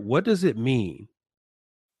layer. What does it mean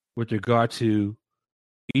with regard to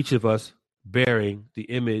each of us bearing the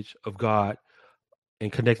image of God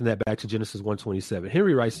and connecting that back to Genesis 1:27?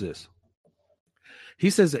 Henry writes this. He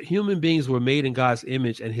says that human beings were made in God's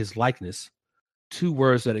image and his likeness, two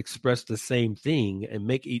words that express the same thing and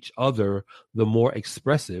make each other the more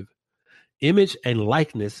expressive. Image and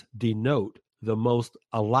likeness denote the most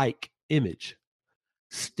alike image.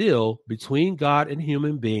 Still, between God and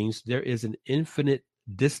human beings, there is an infinite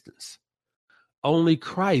distance. Only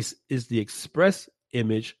Christ is the express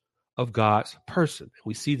image of God's person.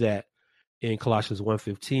 We see that in Colossians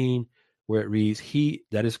 1:15, where it reads, he,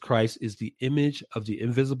 that is Christ, is the image of the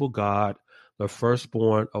invisible God, the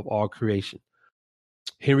firstborn of all creation.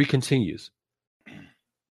 Henry continues,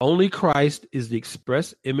 only Christ is the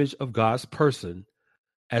express image of God's person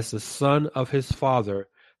as the son of his Father,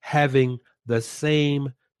 having the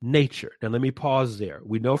same nature. Now, let me pause there.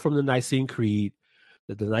 We know from the Nicene Creed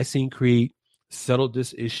that the Nicene Creed settled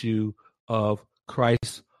this issue of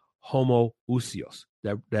Christ's homoousios.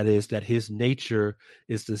 That is, that his nature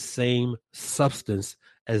is the same substance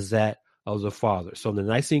as that of the Father. So in the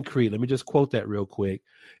Nicene Creed, let me just quote that real quick.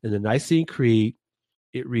 In the Nicene Creed,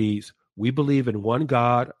 it reads, we believe in one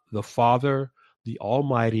God, the Father, the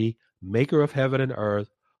Almighty, maker of heaven and earth,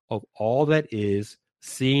 of all that is,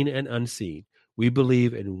 seen and unseen. We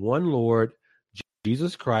believe in one Lord,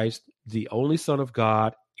 Jesus Christ, the only Son of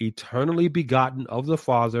God, eternally begotten of the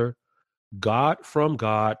Father, God from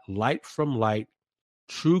God, light from light,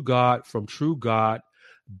 true God from true God,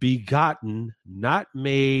 begotten, not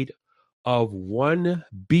made, of one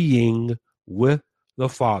being with the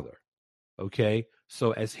Father. Okay,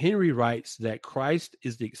 so as Henry writes that Christ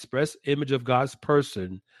is the express image of God's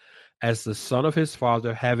person as the son of his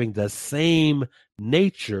Father, having the same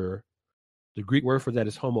nature. The Greek word for that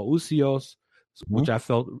is homoousios, which I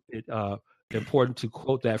felt it important to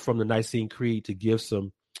quote that from the Nicene Creed to give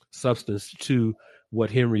some substance to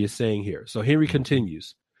what Henry is saying here. So Henry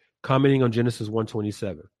continues, commenting on Genesis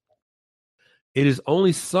 1:27. It is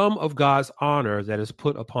only some of God's honor that is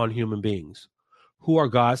put upon human beings, who are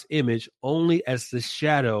God's image only as the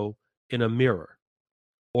shadow in a mirror,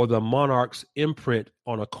 or the monarch's imprint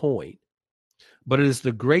on a coin. But it is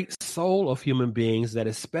the great soul of human beings that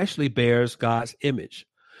especially bears God's image.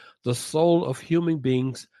 The soul of human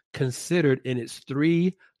beings, considered in its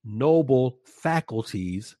three noble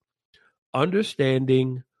faculties,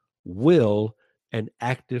 understanding, will, and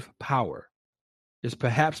active power, is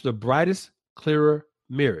perhaps the brightest, clearest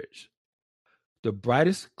mirror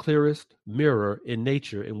in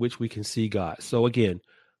nature in which we can see God. So again,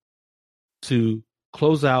 to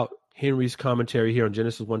close out Henry's commentary here on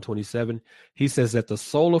Genesis 1:27, he says that the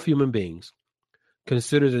soul of human beings,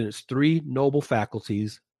 considered in its three noble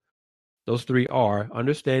faculties, those three are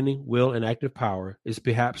understanding, will, and active power, is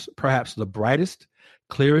perhaps the brightest,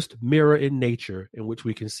 clearest mirror in nature in which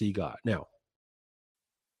we can see God. Now,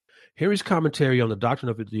 Henry's commentary on the doctrine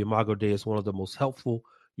of the Imago Dei is one of the most helpful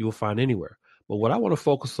you will find anywhere. But what I want to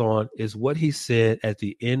focus on is what he said at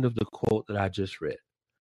the end of the quote that I just read.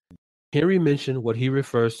 Henry mentioned what he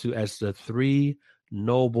refers to as the three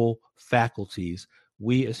noble faculties,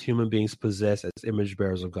 we as human beings possess as image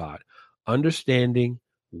bearers of God: understanding,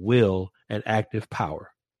 will, and active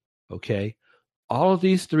power. Okay? All of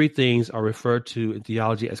these three things are referred to in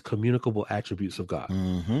theology as communicable attributes of God,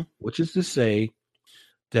 which is to say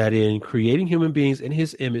that in creating human beings in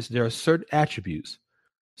his image, there are certain attributes,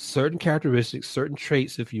 certain characteristics, certain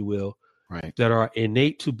traits, if you will, that are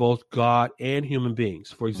innate to both God and human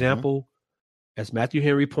beings. For example, as Matthew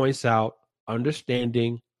Henry points out,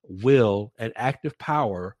 understanding, will, and active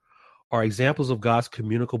power are examples of God's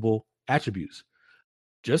communicable attributes.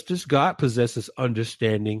 Just as God possesses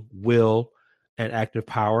understanding, will, and active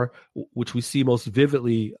power, which we see most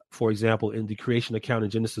vividly, for example, in the creation account in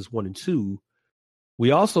Genesis 1 and 2,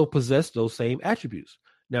 we also possess those same attributes.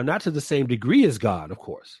 Now, not to the same degree as God, of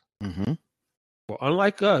course. For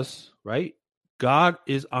unlike us, right, God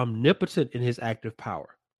is omnipotent in his active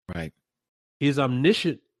power. Right. He is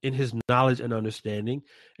omniscient in his knowledge and understanding,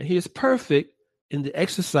 and he is perfect in the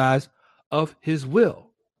exercise of his will.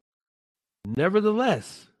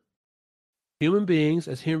 Nevertheless, human beings,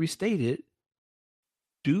 as Henry stated,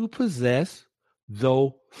 do possess,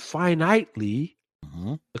 though finitely,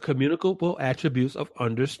 the communicable attributes of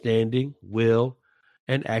understanding, will,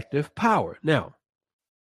 and active power. Now,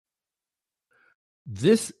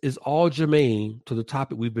 this is all germane to the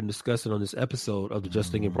topic we've been discussing on this episode of the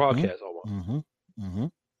Just Thinking broadcast.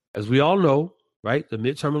 As we all know, right, the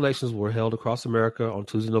midterm elections were held across America on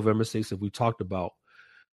Tuesday, November 6th, that we talked about.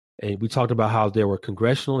 And we talked about how there were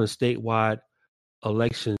congressional and statewide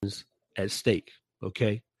elections at stake.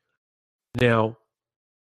 Okay. Now,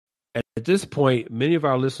 at this point, many of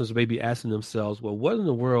our listeners may be asking themselves, well, what in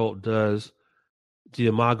the world does the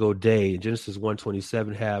Imago Dei in Genesis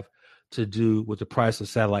 1:27 have to do with the price of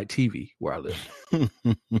satellite TV where I live?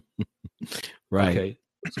 Right. Okay.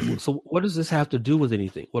 So what does this have to do with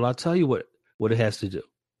anything? Well, I'll tell you what it has to do.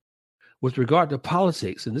 With regard to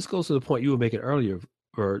politics, and this goes to the point you were making earlier,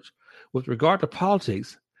 Verge, with regard to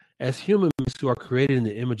politics, as humans who are created in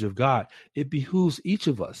the image of God, it behooves each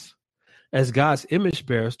of us as God's image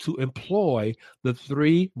bearers to employ the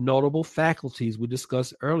three notable faculties we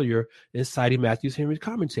discussed earlier in citing Matthew Henry's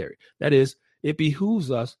commentary. That is, it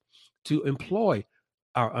behooves us to employ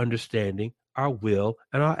our understanding, our will,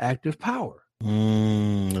 and our active power.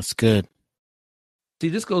 That's good. See,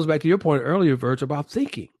 this goes back to your point earlier, Verge, about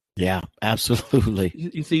thinking. Yeah, absolutely.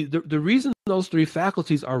 You see, the reason those three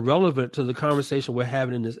faculties are relevant to the conversation we're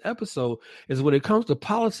having in this episode is when it comes to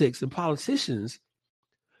politics and politicians,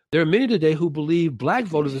 there are many today who believe black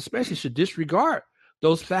voters especially should disregard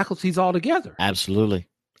those faculties altogether. Absolutely.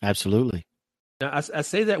 Now, I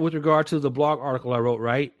say that with regard to the blog article I wrote,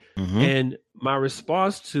 right? And my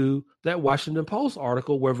response to that Washington Post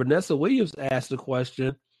article where Vanessa Williams asked the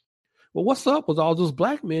question, well, what's up with all those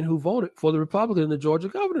black men who voted for the Republican in the Georgia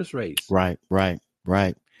governor's race? Right.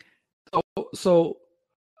 So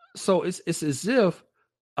it's as if,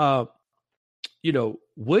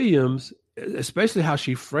 Williams, especially how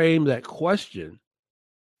she framed that question,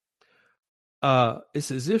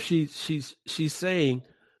 it's as if she's saying,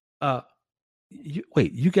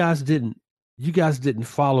 you guys didn't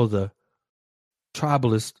follow the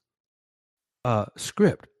tribalist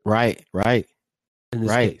script, right? In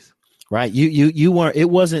this case. Right. You weren't, it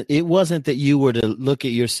wasn't that you were to look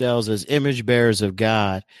at yourselves as image bearers of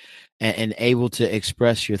God and able to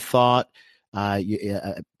express your thought,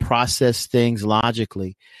 process things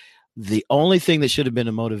logically. The only thing that should have been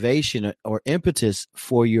a motivation or impetus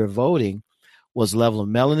for your voting was level of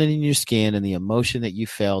melanin in your skin and the emotion that you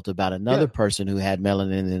felt about another person who had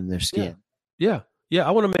melanin in their skin. Yeah.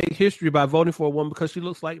 I want to make history by voting for a woman because she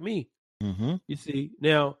looks like me. You see,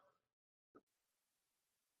 now,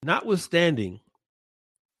 notwithstanding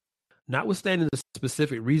the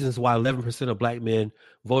specific reasons why 11% of black men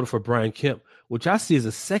voted for Brian Kemp, which I see as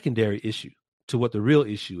a secondary issue to what the real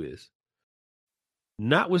issue is.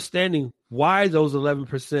 Notwithstanding why those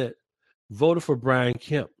 11% voted for Brian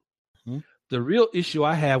Kemp, the real issue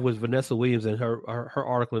I have with Vanessa Williams and her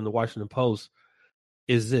article in the Washington Post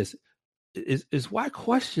is this: is why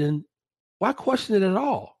question it at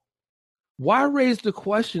all? Why raise the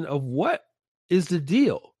question of what is the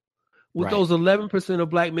deal with those 11% of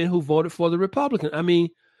black men who voted for the Republican? I mean,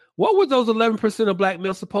 what were those 11% of black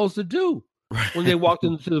men supposed to do when they walked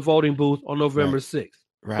into the voting booth on November 6th?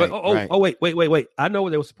 Wait. I know what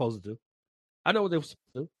they were supposed to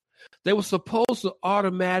do. They were supposed to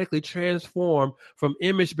automatically transform from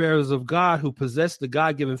image bearers of God who possess the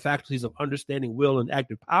God-given faculties of understanding, will, and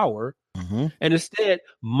active power, and instead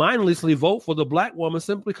mindlessly vote for the black woman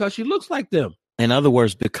simply because she looks like them. In other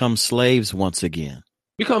words, become slaves once again.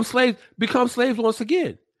 Become slaves once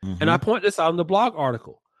again. And I point this out in the blog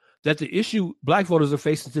article. that the issue black voters are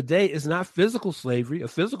facing today is not physical slavery or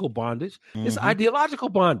physical bondage. It's ideological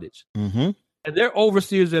bondage. And their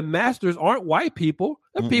overseers and masters aren't white people.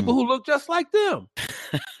 They're people who look just like them.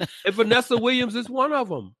 And Vanessa Williams is one of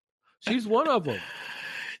them. She's one of them.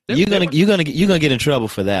 You're gonna get in trouble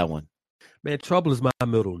for that one. Man, Trouble is my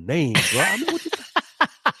middle name, bro. I mean,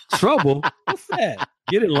 Trouble? What's that?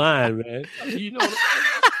 Get in line, man. I mean, you know,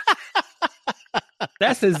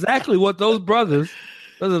 that's exactly what those brothers,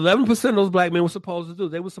 those 11% of those black men were supposed to do.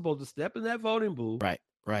 They were supposed to step in that voting booth. Right.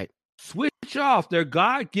 Switch off their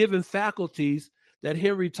God-given faculties that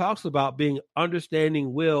Henry talks about being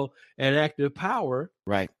understanding, will, and active power.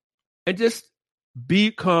 Right. And just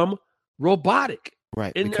become robotic.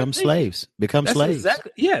 Right. Become slaves. Slaves.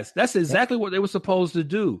 That's exactly what they were supposed to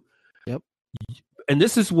do. Yep. And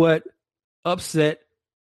this is what upset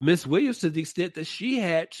Miss Williams to the extent that she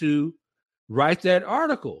had to write that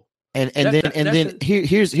article. And then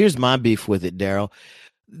here's my beef with it, Daryl.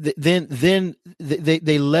 Then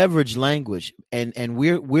they leverage language, and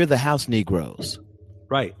we're the house Negroes,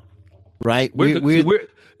 right? We're the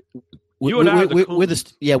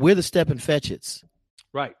step and fetchits,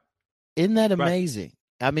 right? Isn't that amazing?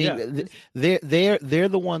 Right. I mean, they're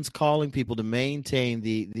the ones calling people to maintain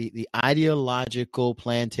the ideological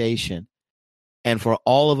plantation, and for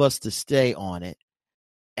all of us to stay on it,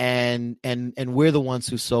 and we're the ones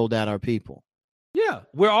who sold out our people. Yeah,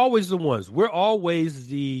 we're always the ones. We're always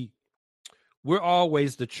the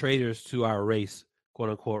traitors to our race, quote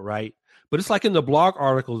unquote, right? But it's like in the blog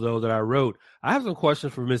article though that I wrote, I have some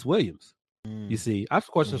questions for Miss Williams. You see, I have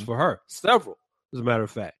questions for her, several, as a matter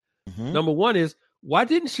of fact. Number one is, why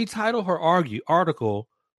didn't she title her article,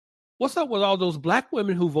 "What's up with all those black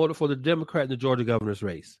women who voted for the Democrat in the Georgia governor's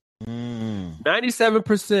race?"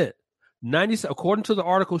 97%. According to the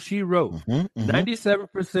article she wrote,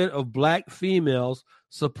 97% of black females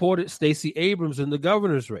supported Stacey Abrams in the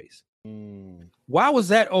governor's race. Why was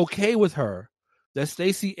that okay with her that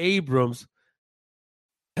Stacey Abrams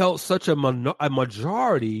held such a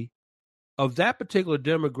majority of that particular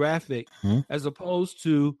demographic, as opposed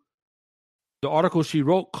to the article she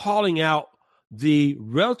wrote calling out the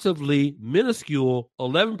relatively minuscule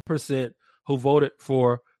 11% who voted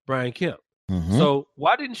for Brian Kemp? So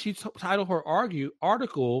why didn't she title her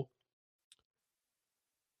article,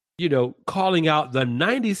 calling out the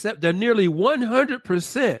nearly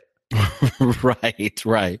 100%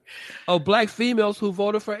 right of black females who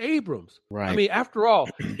voted for Abrams? Right. I mean, after all,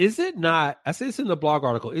 is it not, I say this in the blog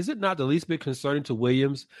article, is it not the least bit concerning to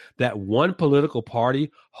Williams that one political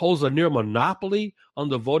party holds a near monopoly on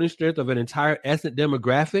the voting strength of an entire ethnic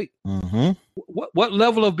demographic? What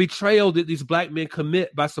level of betrayal did these black men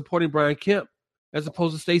commit by supporting Brian Kemp as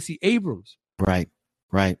opposed to Stacey Abrams? Right.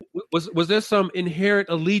 Was there some inherent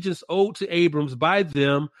allegiance owed to Abrams by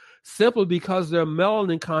them simply because their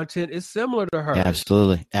melanin content is similar to her?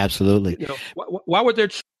 Absolutely. Why would they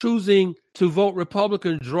choosing to vote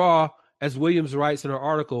Republican draw, as Williams writes in her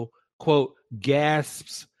article, quote,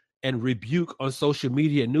 gasps and rebuke on social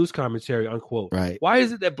media and news commentary, unquote? Right. Why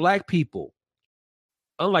is it that black people,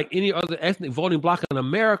 unlike any other ethnic voting bloc in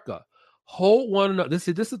America, hold one another? This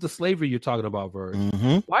is the slavery you're talking about, Verge.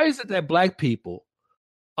 Why is it that black people,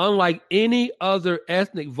 unlike any other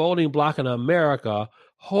ethnic voting bloc in America,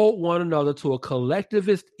 hold one another to a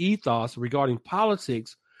collectivist ethos regarding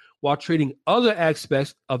politics while treating other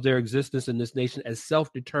aspects of their existence in this nation as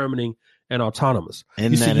self-determining and autonomous?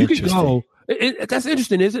 Isn't that interesting? That's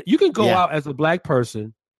interesting, isn't it? You can go out as a black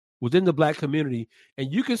person within the black community,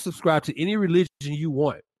 and you can subscribe to any religion you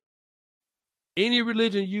want. Any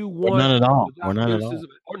religion you want. Or none at all. Or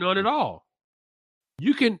none at all.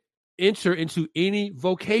 You can enter into any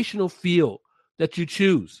vocational field that you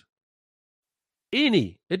choose.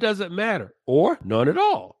 Any. It doesn't matter. Or none at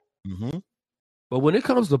all. But when it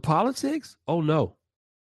comes to politics, oh no.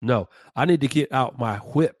 No. I need to get out my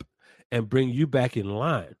whip and bring you back in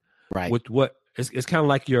line. Right. With what it's kind of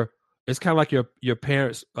like your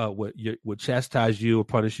parents would chastise you or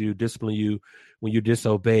punish you, discipline you when you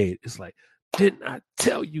disobeyed. It's like, didn't I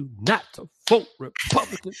tell you not to vote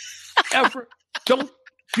Republican ever? Don't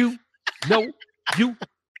you know you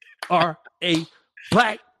are a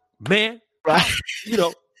black man? Right.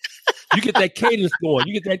 You get that cadence going.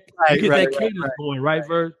 You get that cadence going, right,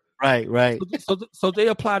 Verge? Right. So they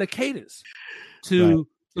apply the cadence to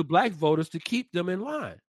black voters to keep them in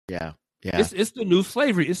line. Yeah. It's the new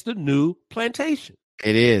slavery. It's the new plantation.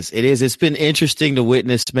 It is. It's been interesting to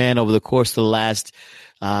witness, man, over the course of the last,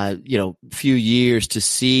 few years to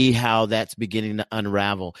see how that's beginning to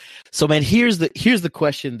unravel. So, man, here's the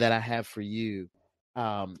question that I have for you.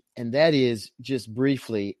 and that is just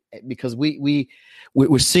briefly, because we're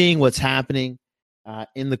seeing what's happening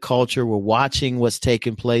in the culture. We're watching what's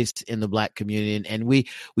taking place in the Black community, and we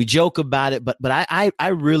joke about it, but I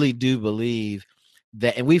really do believe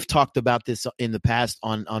that, and we've talked about this in the past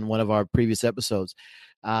on one of our previous episodes,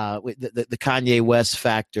 with the Kanye West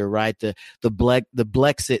factor, right? The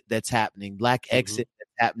Blexit that's happening, Black exit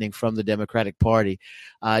that's happening from the Democratic Party.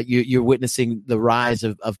 You're witnessing the rise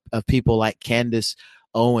of people like Candace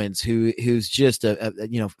Owens, who's just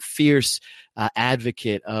a fierce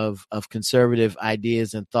advocate of conservative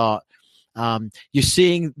ideas and thought. You're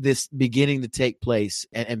seeing this beginning to take place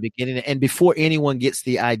and before anyone gets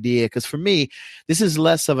the idea, because for me, this is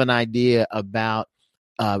less of an idea about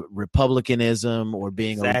republicanism or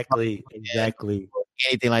being exactly or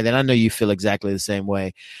anything like that. I know you feel exactly the same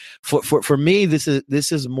way. For me, this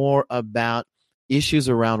is more about issues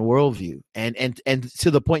around worldview, and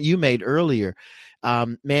to the point you made earlier,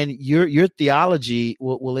 man, your theology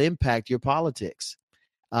will impact your politics.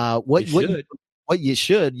 What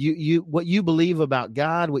you believe about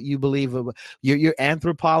God, what you believe about your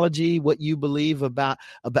anthropology, what you believe about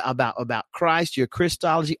Christ, your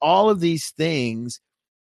Christology, all of these things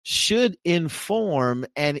should inform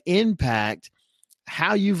and impact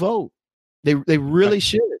how you vote. They really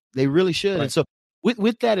should. They really should. Right. And so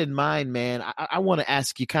with that in mind, man, I want to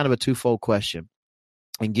ask you kind of a twofold question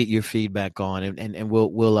and get your feedback on, and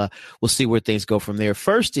we'll see where things go from there.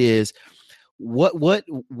 First is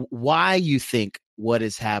why you think what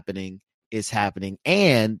is happening,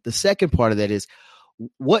 and the second part of that is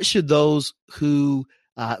what should those who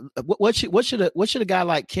what should a guy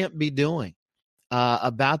like Kemp be doing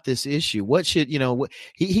about this issue? What should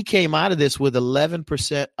he came out of this with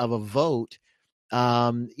 11% of a vote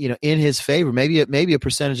in his favor, maybe a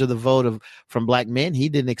percentage of the vote from Black men he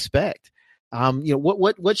didn't expect.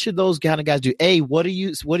 What should those kind of guys do? Why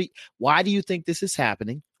do you think this is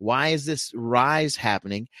happening? Why is this rise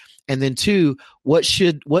happening? And then two, what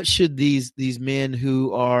should these men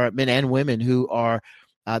who are men and women who are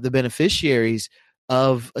the beneficiaries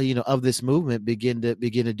of this movement begin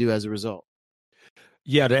to do as a result?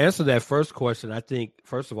 Yeah, to answer that first question, I think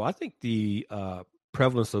first of all, the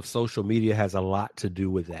prevalence of social media has a lot to do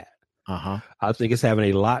with that. I think it's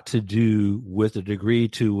having a lot to do with the degree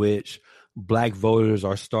to which Black voters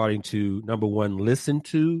are starting to, number one, listen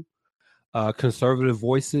to conservative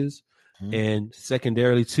voices, and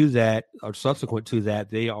secondarily to that, or subsequent to that,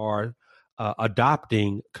 they are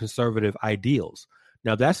adopting conservative ideals.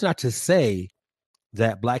 Now, that's not to say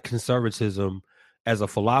that Black conservatism as a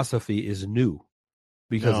philosophy is new,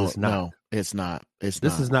 because it's not. No, it's not.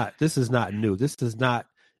 This is not new. This is not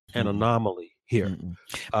an anomaly here. Man,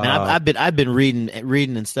 I've been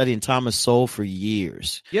reading and studying Thomas Sowell for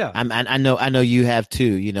years. Yeah, I know you have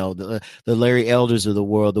too. The Larry Elders of the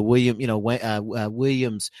world, the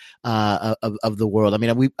Williams of the world. I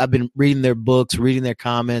mean, I've been reading their books, reading their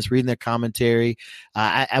comments, reading their commentary.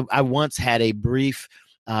 I once had a brief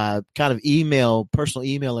kind of personal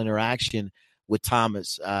email interaction with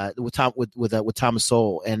Thomas, with Thomas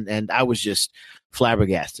Sowell, and I was just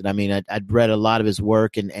flabbergasted. I mean, I'd read a lot of his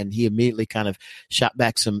work, and he immediately kind of shot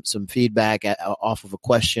back some feedback off of a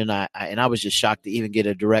question. I was just shocked to even get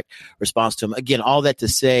a direct response to him. Again, all that to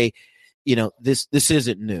say, this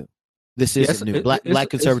isn't new. This isn't new. Black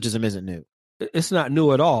conservatism isn't new. It's not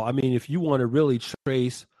new at all. I mean, if you want to really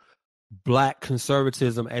trace Black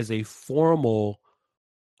conservatism as a formal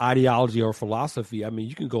ideology or philosophy, I mean,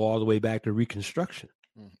 you can go all the way back to Reconstruction.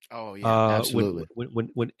 Oh yeah, absolutely.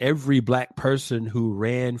 When every Black person who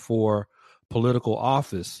ran for political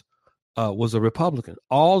office was a Republican,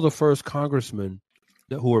 all the first congressmen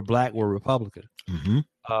who were Black were Republican.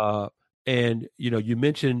 And you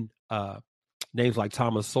mentioned names like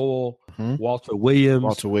Thomas Sowell, Walter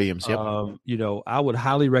Williams. Yep. I would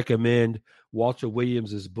highly recommend Walter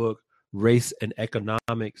Williams's book, Race and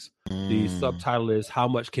Economics. The subtitle is How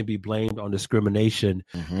Much Can Be Blamed on Discrimination.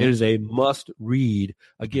 It is a must read.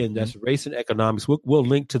 Again, that's Race and Economics. We'll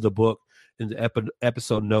link to the book in the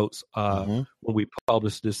episode notes when we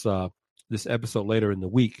publish this episode later in the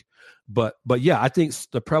week. But yeah, I think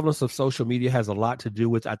the prevalence of social media has a lot to do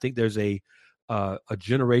with. I think there's a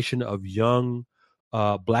generation of young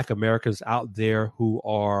Black Americans out there who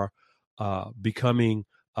are becoming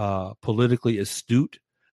politically astute.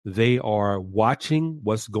 They are watching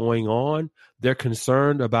what's going on. They're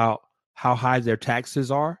concerned about how high their taxes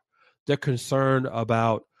are. They're concerned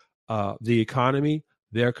about the economy.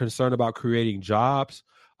 They're concerned about creating jobs.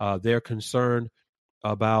 They're concerned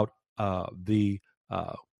about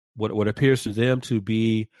what appears to them to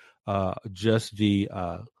be just the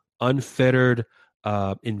unfettered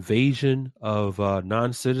invasion of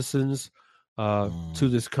non-citizens to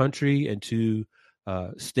this country and to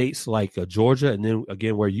states like Georgia, and then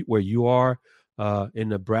again where you are in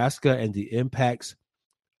Nebraska, and the impacts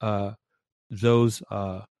those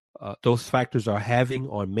factors are having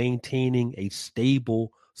on maintaining a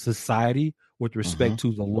stable society with respect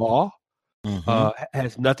to the law.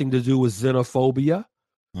 Has nothing to do with xenophobia.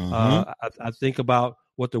 I think about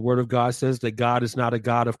what the Word of God says, that God is not a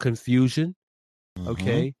God of confusion.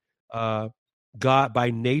 Okay. God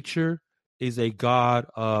by nature is a God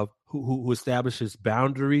of who establishes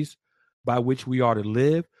boundaries by which we are to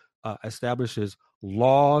live, establishes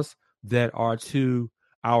laws that are to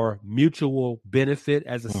our mutual benefit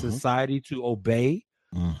as a society to obey.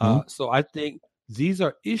 So I think these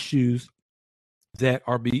are issues that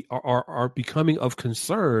are becoming of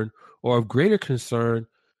concern, or of greater concern,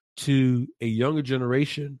 to a younger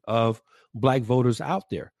generation of Black voters out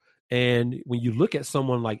there. And when you look at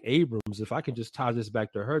someone like Abrams, if I can just tie this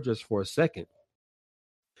back to her just for a second,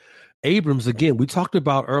 Abrams, again, we talked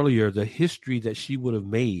about earlier the history that she would have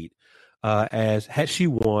made. As had she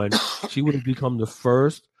won, she would have become the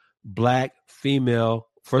first Black female,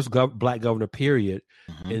 Black governor, period.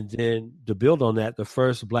 And then to build on that, the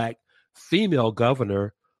first Black female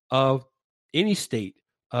governor of any state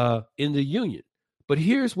in the Union. But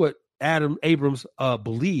here's what Abrams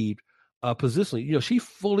believed positionally. She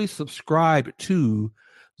fully subscribed to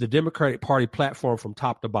the Democratic Party platform from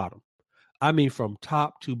top to bottom. I mean, from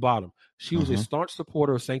top to bottom. She was a staunch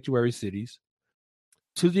supporter of sanctuary cities,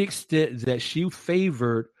 to the extent that she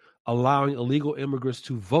favored allowing illegal immigrants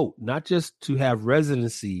to vote, not just to have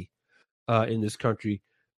residency in this country.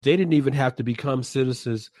 They didn't even have to become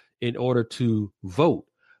citizens in order to vote.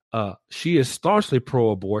 She is staunchly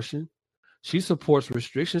pro-abortion. She supports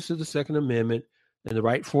restrictions to the Second Amendment and the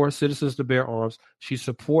right for citizens to bear arms. She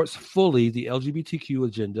supports fully the LGBTQ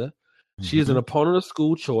agenda. She is an opponent of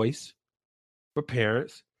school choice for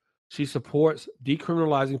parents. She supports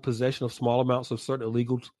decriminalizing possession of small amounts of certain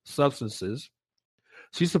illegal substances.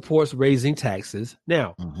 She supports raising taxes.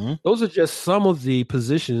 Now, those are just some of the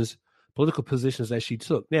political positions that she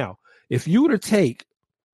took. Now, if you were to take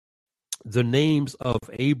the names of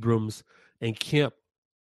Abrams and Kemp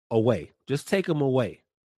away, just take them away.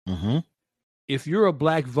 If you're a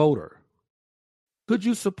Black voter, could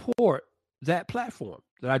you support that platform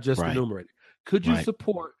that I just enumerated? Could you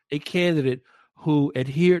support a candidate who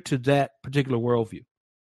adhered to that particular worldview?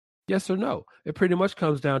 Yes or no? It pretty much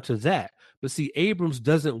comes down to that. But see, Abrams she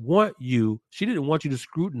didn't want you to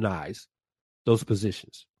scrutinize those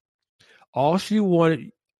positions. All she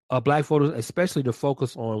wanted Black voters, especially, to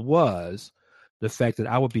focus on was the fact that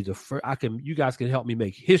I would be the first. You guys can help me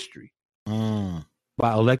make history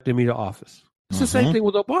by electing me to office. It's the same thing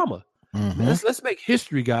with Obama. Let's make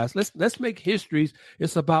history, guys. Let's make histories.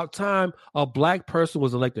 It's about time a Black person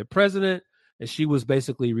was elected president, and she was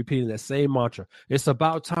basically repeating that same mantra. It's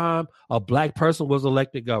about time a Black person was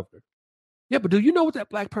elected governor. Yeah, but do you know what that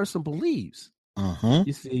Black person believes?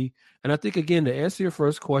 You see, and I think, again, to answer your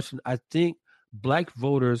first question, I think Black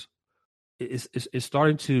voters is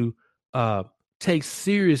starting to take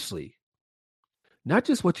seriously not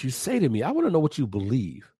just what you say to me. I want to know what you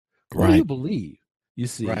believe. What do you believe? You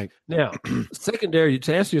see, now, secondary,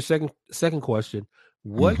 to answer your second question,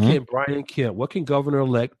 what can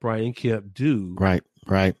Governor-elect Brian Kemp do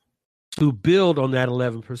to build on that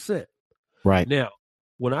 11%? Now,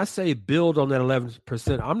 when I say build on that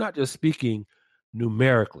 11%, I'm not just speaking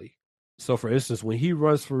numerically. So, for instance, when he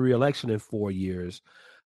runs for re-election in 4 years,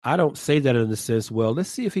 I don't say that in the sense, well, let's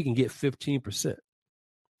see if he can get 15%.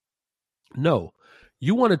 No,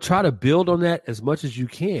 you want to try to build on that as much as you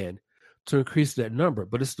can to increase that number,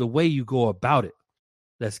 but it's the way you go about it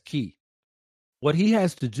that's key. What he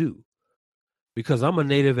has to do, because I'm a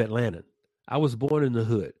native Atlantan, I was born in the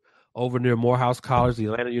hood over near Morehouse College, the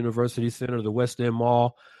Atlanta University Center, the West End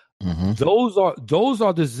Mall. Those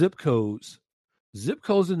are the zip codes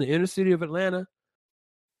in the inner city of Atlanta.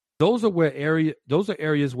 Those are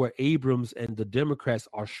areas where Abrams and the Democrats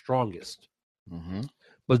are strongest.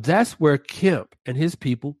 But that's where Kemp and his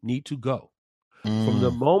people need to go. From the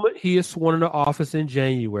moment he is sworn into office in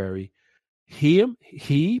January,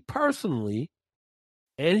 he personally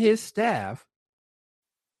and his staff,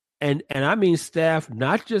 and I mean staff,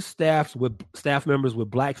 not just staff members with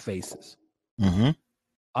Black faces.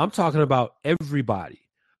 I'm talking about everybody.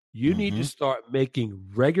 You need to start making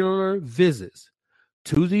regular visits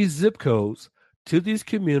to these zip codes, to these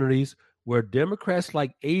communities where Democrats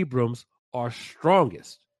like Abrams are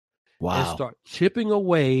strongest. And start chipping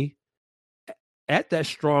away at that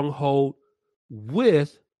stronghold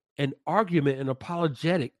with an argument and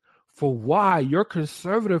apologetic for why your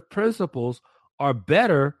conservative principles are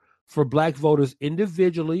better for Black voters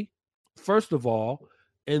individually, first of all,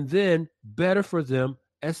 and then better for them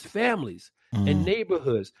as families and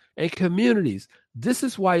neighborhoods and communities. This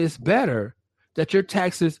is why it's better that your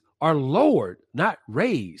taxes are lowered, not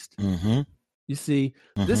raised. You see,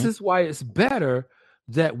 this is why it's better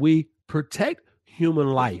that we protect human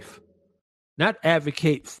life, not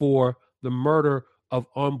advocate for the murder of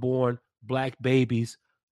unborn Black babies,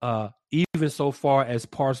 even so far as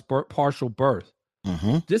partial birth.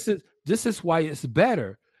 This is why it's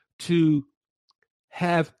better to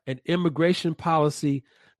have an immigration policy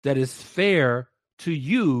that is fair to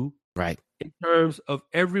you, right, in terms of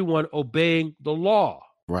everyone obeying the law.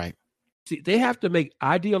 Right. See, they have to make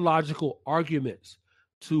ideological arguments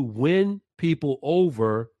to win people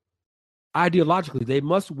over. Ideologically, they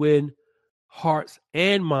must win hearts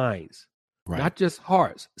and minds, not just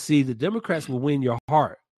hearts. See, the Democrats will win your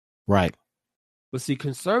heart. Right. But see,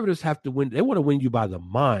 conservatives have to win. They want to win you by the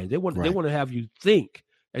mind. They want to have you think,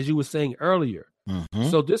 as you were saying earlier.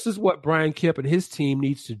 So this is what Brian Kemp and his team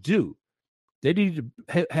needs to do. They need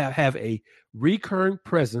to have a recurring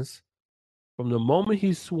presence from the moment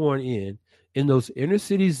he's sworn in those inner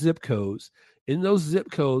city zip codes, in those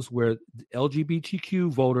zip codes where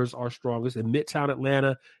LGBTQ voters are strongest, in Midtown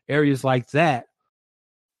Atlanta, areas like that.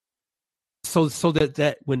 So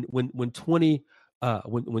that when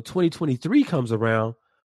 2023 comes around,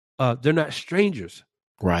 they're not strangers,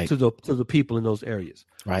 right, to the people in those areas,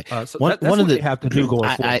 right. So that's what they have to do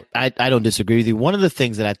going forward. I don't disagree with you. One of the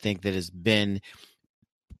things that I think that has been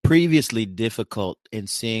previously difficult in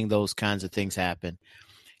seeing those kinds of things happen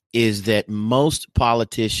is that most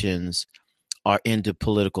politicians are into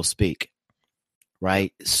political speak.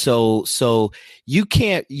 Right. So you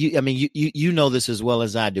can't, you know this as well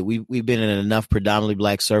as I do. We've been in enough predominantly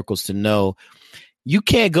Black circles to know you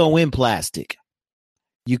can't go in plastic.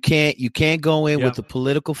 You can't go in with the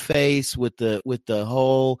political face, with the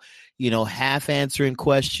whole, half answering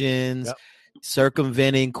questions,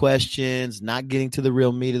 circumventing questions, not getting to the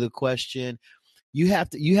real meat of the question. You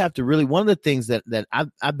have to really, one of the things that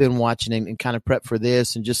I've been watching and kind of prep for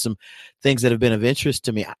this, and just some things that have been of interest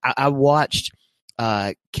to me. I watched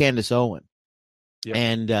Candace Owen,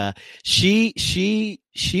 and she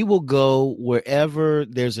will go wherever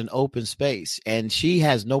there's an open space, and she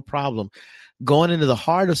has no problem going into the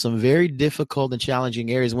heart of some very difficult and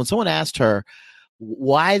challenging areas. When someone asked her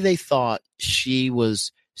why they thought she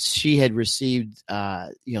had received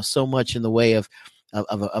so much in the way of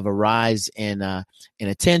a rise in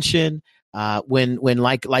attention, when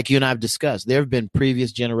like you and I have discussed, there have been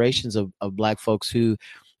previous generations of Black folks who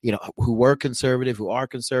were conservative, who are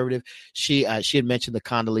conservative. She had mentioned the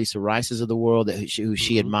Condoleezza Rices of the world who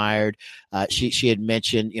she admired. She had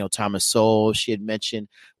mentioned, Thomas Sowell. She had mentioned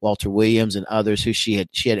Walter Williams and others who she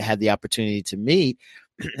had the opportunity to meet.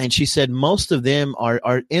 And she said most of them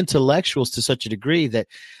are intellectuals to such a degree that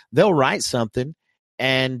they'll write something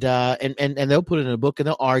and they'll put it in a book and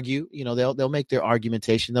they'll argue. They'll make their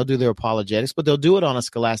argumentation. They'll do their apologetics, but they'll do it on a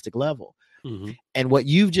scholastic level. And what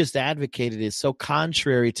you've just advocated is so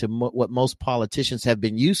contrary to what most politicians have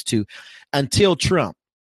been used to until Trump,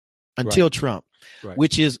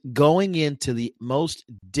 which is going into the most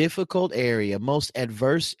difficult area, most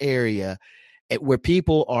adverse area, where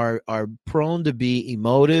people are prone to be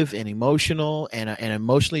emotive and emotional and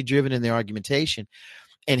emotionally driven in their argumentation,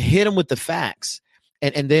 and hit them with the facts.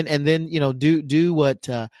 And then do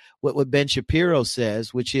what Ben Shapiro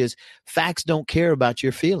says, which is facts don't care about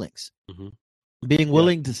your feelings. Being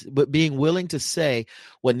willing to say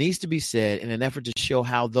what needs to be said in an effort to show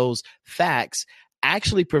how those facts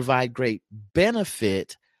actually provide great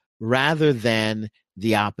benefit rather than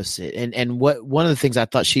the opposite. And one of the things I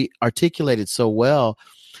thought she articulated so well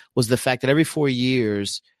was the fact that every 4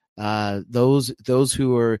 years, those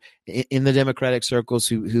who are in the Democratic circles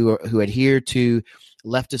who adhere to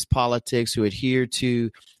leftist politics, who adhere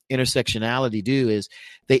to intersectionality, do is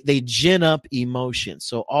they gin up emotions.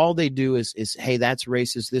 So all they do is hey, that's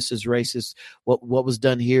racist, this is racist, what was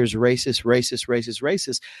done here is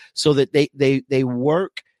racist, so that they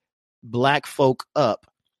work Black folk up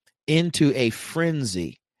into a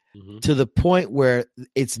frenzy to the point where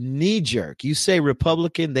it's knee jerk. You say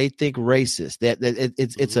Republican, they think racist.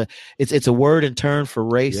 It's a word in turn for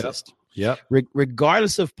racist.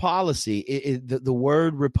 Regardless of policy, the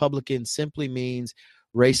word Republican simply means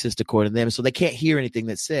racist according to them. So they can't hear anything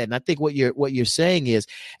that's said. And I think what you're saying is,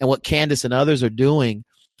 and what Candace and others are doing,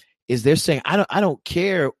 is they're saying, I don't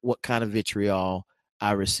care what kind of vitriol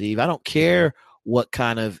I receive. I don't care what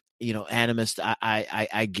kind of animus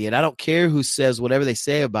I get. I don't care who says whatever they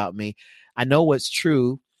say about me. I know what's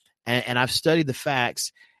true, and I've studied the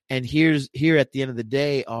facts. And here at the end of the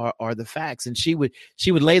day are the facts. And she would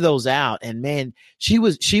lay those out. And man, she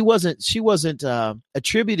wasn't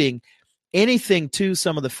attributing anything to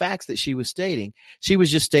some of the facts that she was stating. She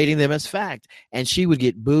was just stating them as fact. And she would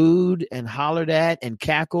get booed and hollered at and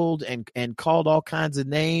cackled and called all kinds of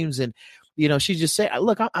names. And she just said,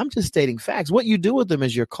 look, I'm just stating facts. What you do with them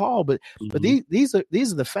is your call, but these are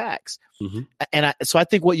the facts. Mm-hmm. And so I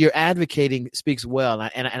think what you're advocating speaks well,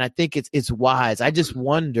 and I think it's wise. I just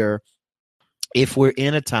wonder if we're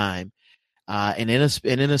in a time and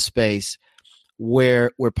in a space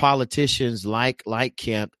where politicians like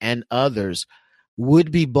Kemp and others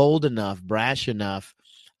would be bold enough, brash enough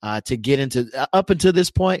to get into up until this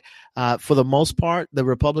point. For the most part, the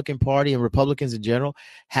Republican Party and Republicans in general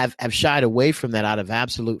have shied away from that out of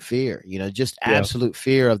absolute fear, just absolute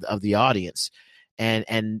fear of the audience.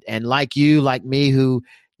 And like you, like me, who,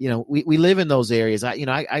 we live in those areas.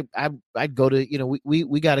 I go to,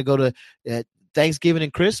 we got to go to Thanksgiving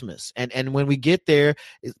and Christmas. And when we get there,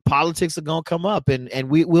 politics are going to come up and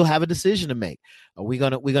we'll have a decision to make. Are we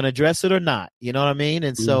going to address it or not? You know what I mean?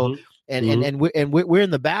 And so, and we're in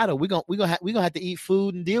the battle. We're gonna have to eat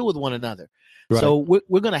food and deal with one another. Right. So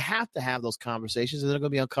we're gonna have to have those conversations, and they're gonna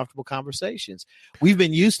be uncomfortable conversations. We've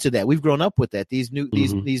been used to that. We've grown up with that. These new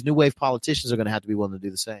wave politicians are gonna have to be willing to do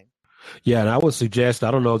the same. Yeah, and I would suggest,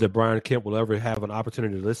 I don't know that Brian Kemp will ever have an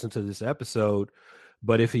opportunity to listen to this episode,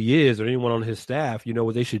 but if he is, or anyone on his staff,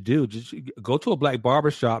 what they should do, just go to a black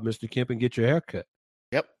barbershop, Mr. Kemp, and get your hair cut.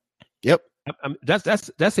 Yep.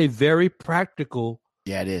 That's a very practical.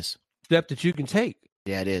 Yeah, it is. Step that you can take.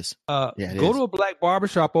 Yeah, it is. Go to a black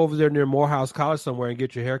barbershop over there near Morehouse College somewhere and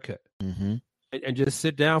get your hair cut. Mm-hmm. And just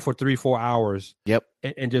sit down for 3-4 hours. Yep.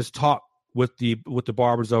 And just talk with the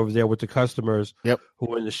barbers over there, with the customers who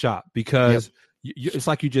are in the shop, because it's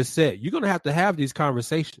like you just said, you're going to have these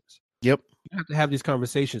conversations. Yep. You have to have these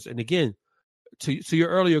conversations. And again, to your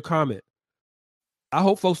earlier comment, I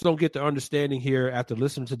hope folks don't get the understanding here after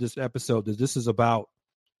listening to this episode that this is about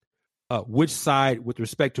which side with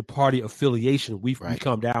respect to party affiliation we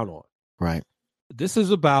come down on. Right. This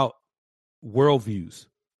is about worldviews.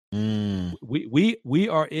 We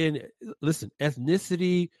are in, listen,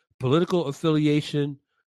 ethnicity, political affiliation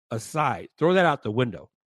aside, throw that out the window.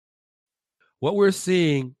 What we're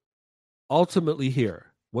seeing ultimately here,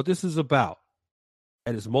 what this is about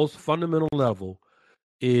at its most fundamental level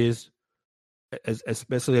is,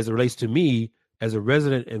 especially as it relates to me as a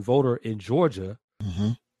resident and voter in Georgia,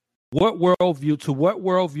 what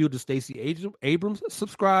worldview does Stacey Abrams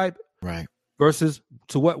subscribe? Right. Versus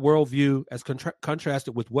to what worldview, as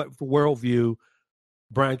contrasted with what worldview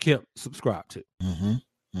Brian Kemp subscribed to.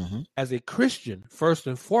 As a Christian, first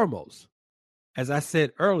and foremost, as I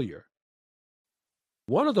said earlier,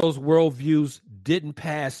 one of those worldviews didn't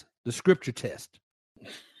pass the scripture test.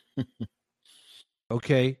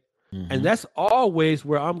 Okay? And that's always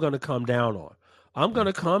where I'm going to come down on. I'm going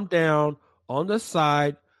to come down on the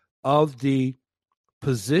side of the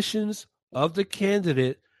positions of the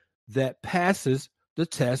candidate that passes the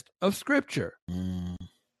test of scripture. Now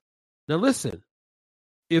listen,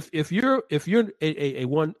 if you're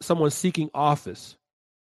someone seeking office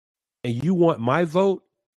and you want my vote,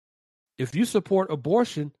 if you support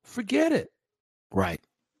abortion, forget it. Right.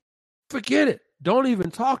 Forget it. Don't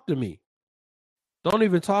even talk to me. Don't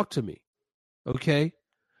even talk to me. Okay?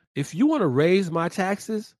 If you want to raise my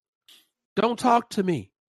taxes, don't talk to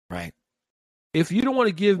me. Right. If you don't want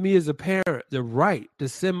to give me as a parent the right to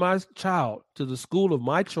send my child to the school of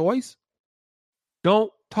my choice,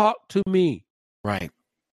 don't talk to me. Right.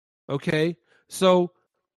 Okay? So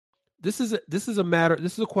this is a matter,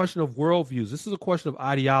 this is a question of worldviews. This is a question of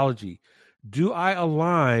ideology. Do I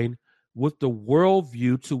align with the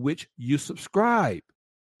worldview to which you subscribe?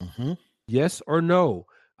 Yes or no?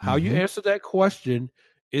 How you answer that question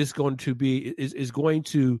is going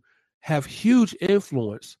to have huge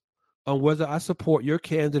influence on whether I support your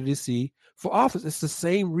candidacy for office. It's the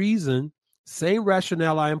same reason, same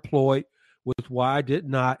rationale I employed with why I did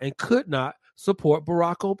not and could not support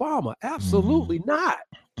Barack Obama. Absolutely not.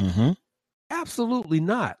 Absolutely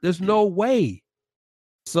not. There's no way.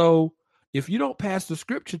 So if you don't pass the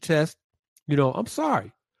scripture test, I'm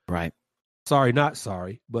sorry. Right. Sorry, not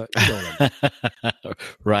sorry, but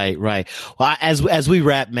Right. Well, as we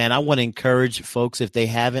wrap, man, I want to encourage folks, if they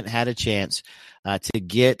haven't had a chance to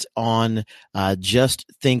get on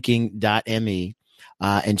justthinking.me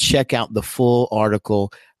and check out the full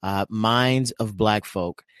article, Minds of Black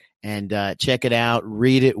Folk, and check it out,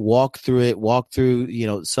 read it, walk through,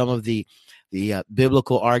 some of the the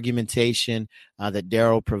biblical argumentation that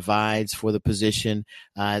Daryl provides for the position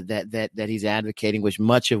that he's advocating,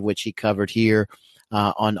 much of which he covered here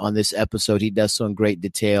on this episode. He does so in great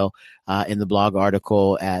detail in the blog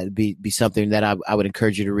article. Be something that I would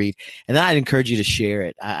encourage you to read, and then I'd encourage you to share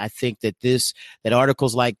it. I think that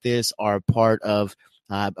articles like this are part of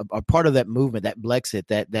that movement, that Blexit,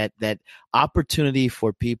 that opportunity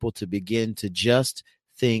for people to begin to just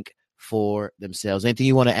think for themselves. Anything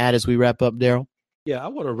you want to add as we wrap up, Daryl? Yeah, I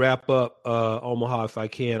want to wrap up, Omaha, if I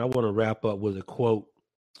can. I want to wrap up with a quote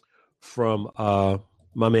from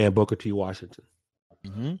my man Booker T. Washington.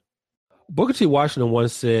 Mm-hmm. Booker T. Washington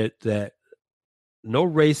once said that no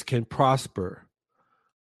race can prosper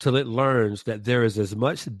till it learns that there is as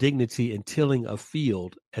much dignity in tilling a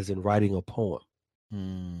field as in writing a poem.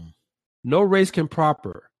 No race can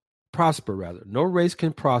prosper. No race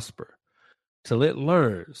can prosper till it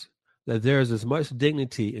learns that there is as much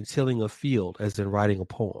dignity in tilling a field as in writing a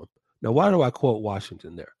poem. Now, why do I quote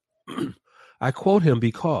Washington there? I quote him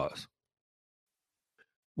because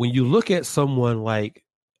when you look at someone like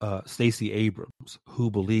Stacey Abrams, who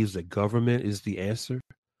believes that government is the answer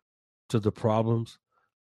to the problems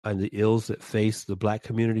and the ills that face the Black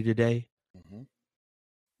community today,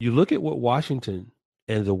 you look at what Washington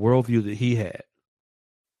and the worldview that he had,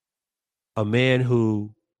 a man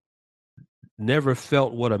who never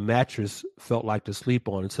felt what a mattress felt like to sleep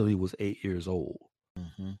on until he was 8 years old,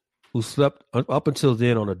 who slept up until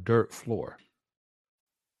then on a dirt floor,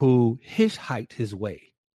 who hitchhiked his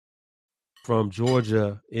way from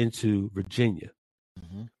Georgia into Virginia,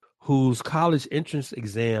 whose college entrance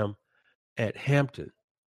exam at Hampton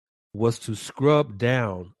was to scrub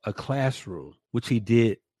down a classroom, which he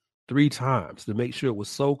did 3 times to make sure it was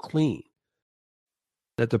so clean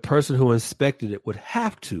that the person who inspected it would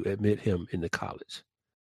have to admit him into college.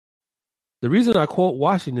 The reason I quote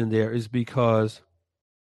Washington there is because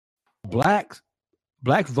black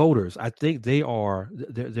voters, I think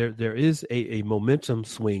there is a momentum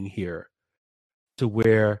swing here to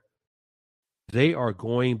where they are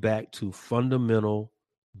going back to fundamental,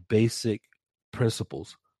 basic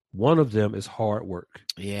principles. One of them is hard work.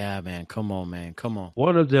 Yeah, man. Come on, man. Come on.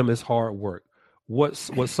 One of them is hard work. What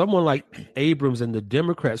someone like Abrams and the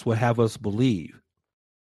Democrats would have us believe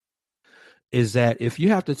is that if you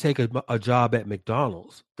have to take a job at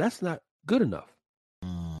McDonald's, that's not good enough.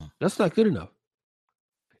 That's not good enough.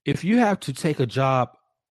 If you have to take a job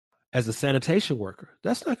as a sanitation worker,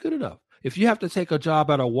 that's not good enough. If you have to take a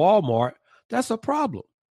job at a Walmart, that's a problem.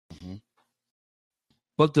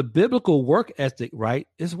 But the biblical work ethic, right,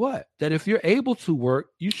 is what? That if you're able to work,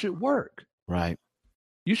 you should work. Right.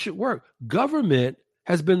 You should work. Government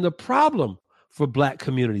has been the problem for Black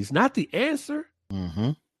communities, not the answer.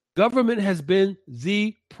 Government has been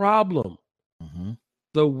the problem.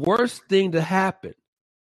 The worst thing to happen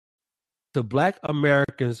to Black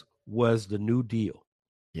Americans was the New Deal.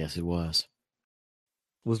 Yes, it was.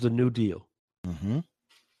 Was the New Deal,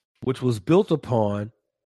 which was built upon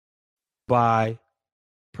by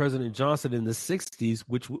President Johnson in the 60s,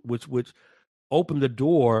 which opened the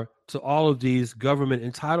door to all of these government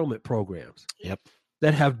entitlement programs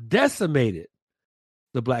that have decimated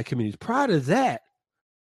the Black communities. Prior to that,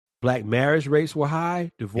 Black marriage rates were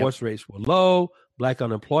high, divorce rates were low, Black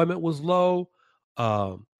unemployment was low,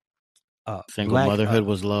 single motherhood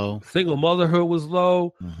was low. Single motherhood was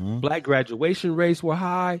low. Black graduation rates were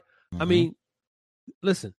high. I mean,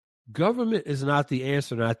 listen, government is not the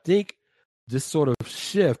answer. And I think this sort of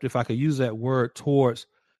shift, if I could use that word, towards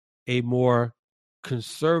a more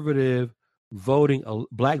conservative voting,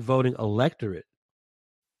 Black voting electorate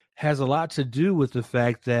has a lot to do with the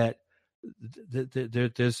fact that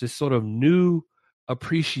there's this sort of new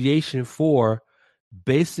appreciation for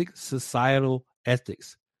basic societal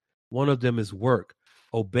ethics. One of them is work,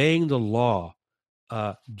 obeying the law,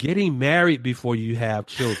 getting married before you have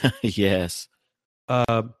children. Yes.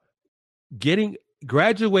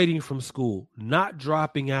 Graduating from school, not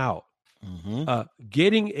dropping out,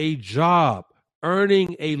 getting a job,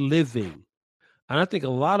 earning a living. And I think a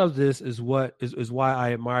lot of this is what is why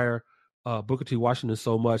I admire Booker T. Washington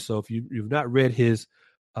so much. So if you've not read his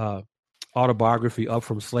autobiography, Up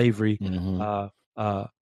From Slavery,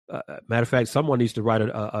 matter of fact, someone needs to write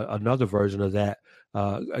another version of that.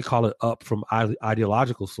 I call it Up From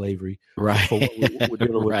Ideological Slavery. Right. For what we're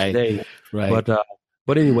dealing with today. Right.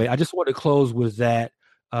 But anyway, I just want to close with that.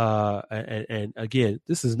 And again,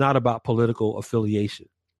 this is not about political affiliation.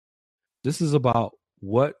 This is about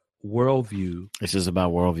what worldview. This is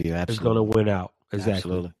about worldview. Absolutely. Is going to win out.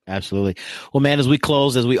 Exactly. Absolutely. Well, man, as we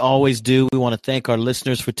close, as we always do, we want to thank our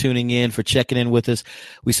listeners for tuning in, for checking in with us.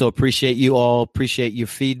 We so appreciate you all, appreciate your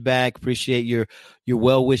feedback, appreciate your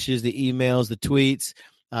well wishes, the emails, the tweets,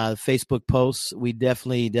 Facebook posts. We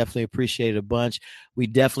definitely appreciate it a bunch. We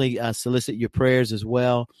definitely solicit your prayers as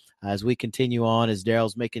well as we continue on, as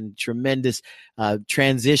Daryl's making tremendous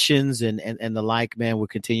transitions and the like. Man, we'll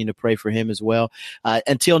continue to pray for him as well.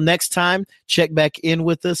 Until next time, check back in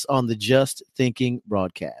with us on the Just Thinking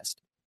broadcast.